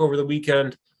to talk over the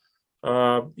weekend.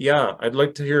 Yeah, I'd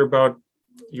like to hear about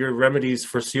your remedies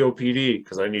for COPD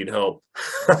because I need help.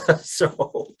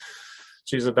 So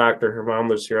she's a doctor. Her mom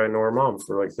lives here. I know her mom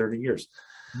for like 30 years.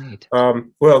 Neat.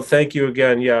 Well, thank you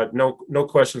again. Yeah, no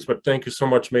questions, but thank you so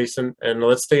much, Mason. And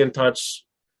let's stay in touch.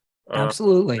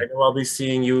 Absolutely. I know I'll be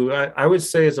seeing you. I would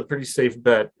say it's a pretty safe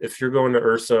bet. If you're going to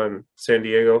Ursa in San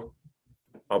Diego,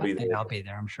 I'll be there. I'll be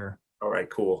there, I'm sure. All right,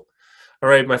 cool. All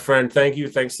right, my friend. Thank you.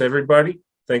 Thanks to everybody.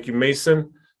 Thank you,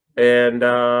 Mason. And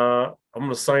I'm going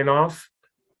to sign off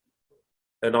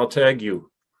and I'll tag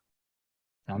you.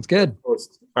 Sounds good.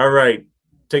 All right.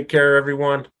 Take care,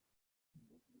 everyone.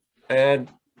 And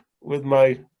with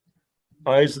my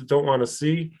eyes that don't want to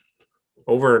see,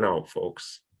 over and out,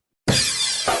 folks.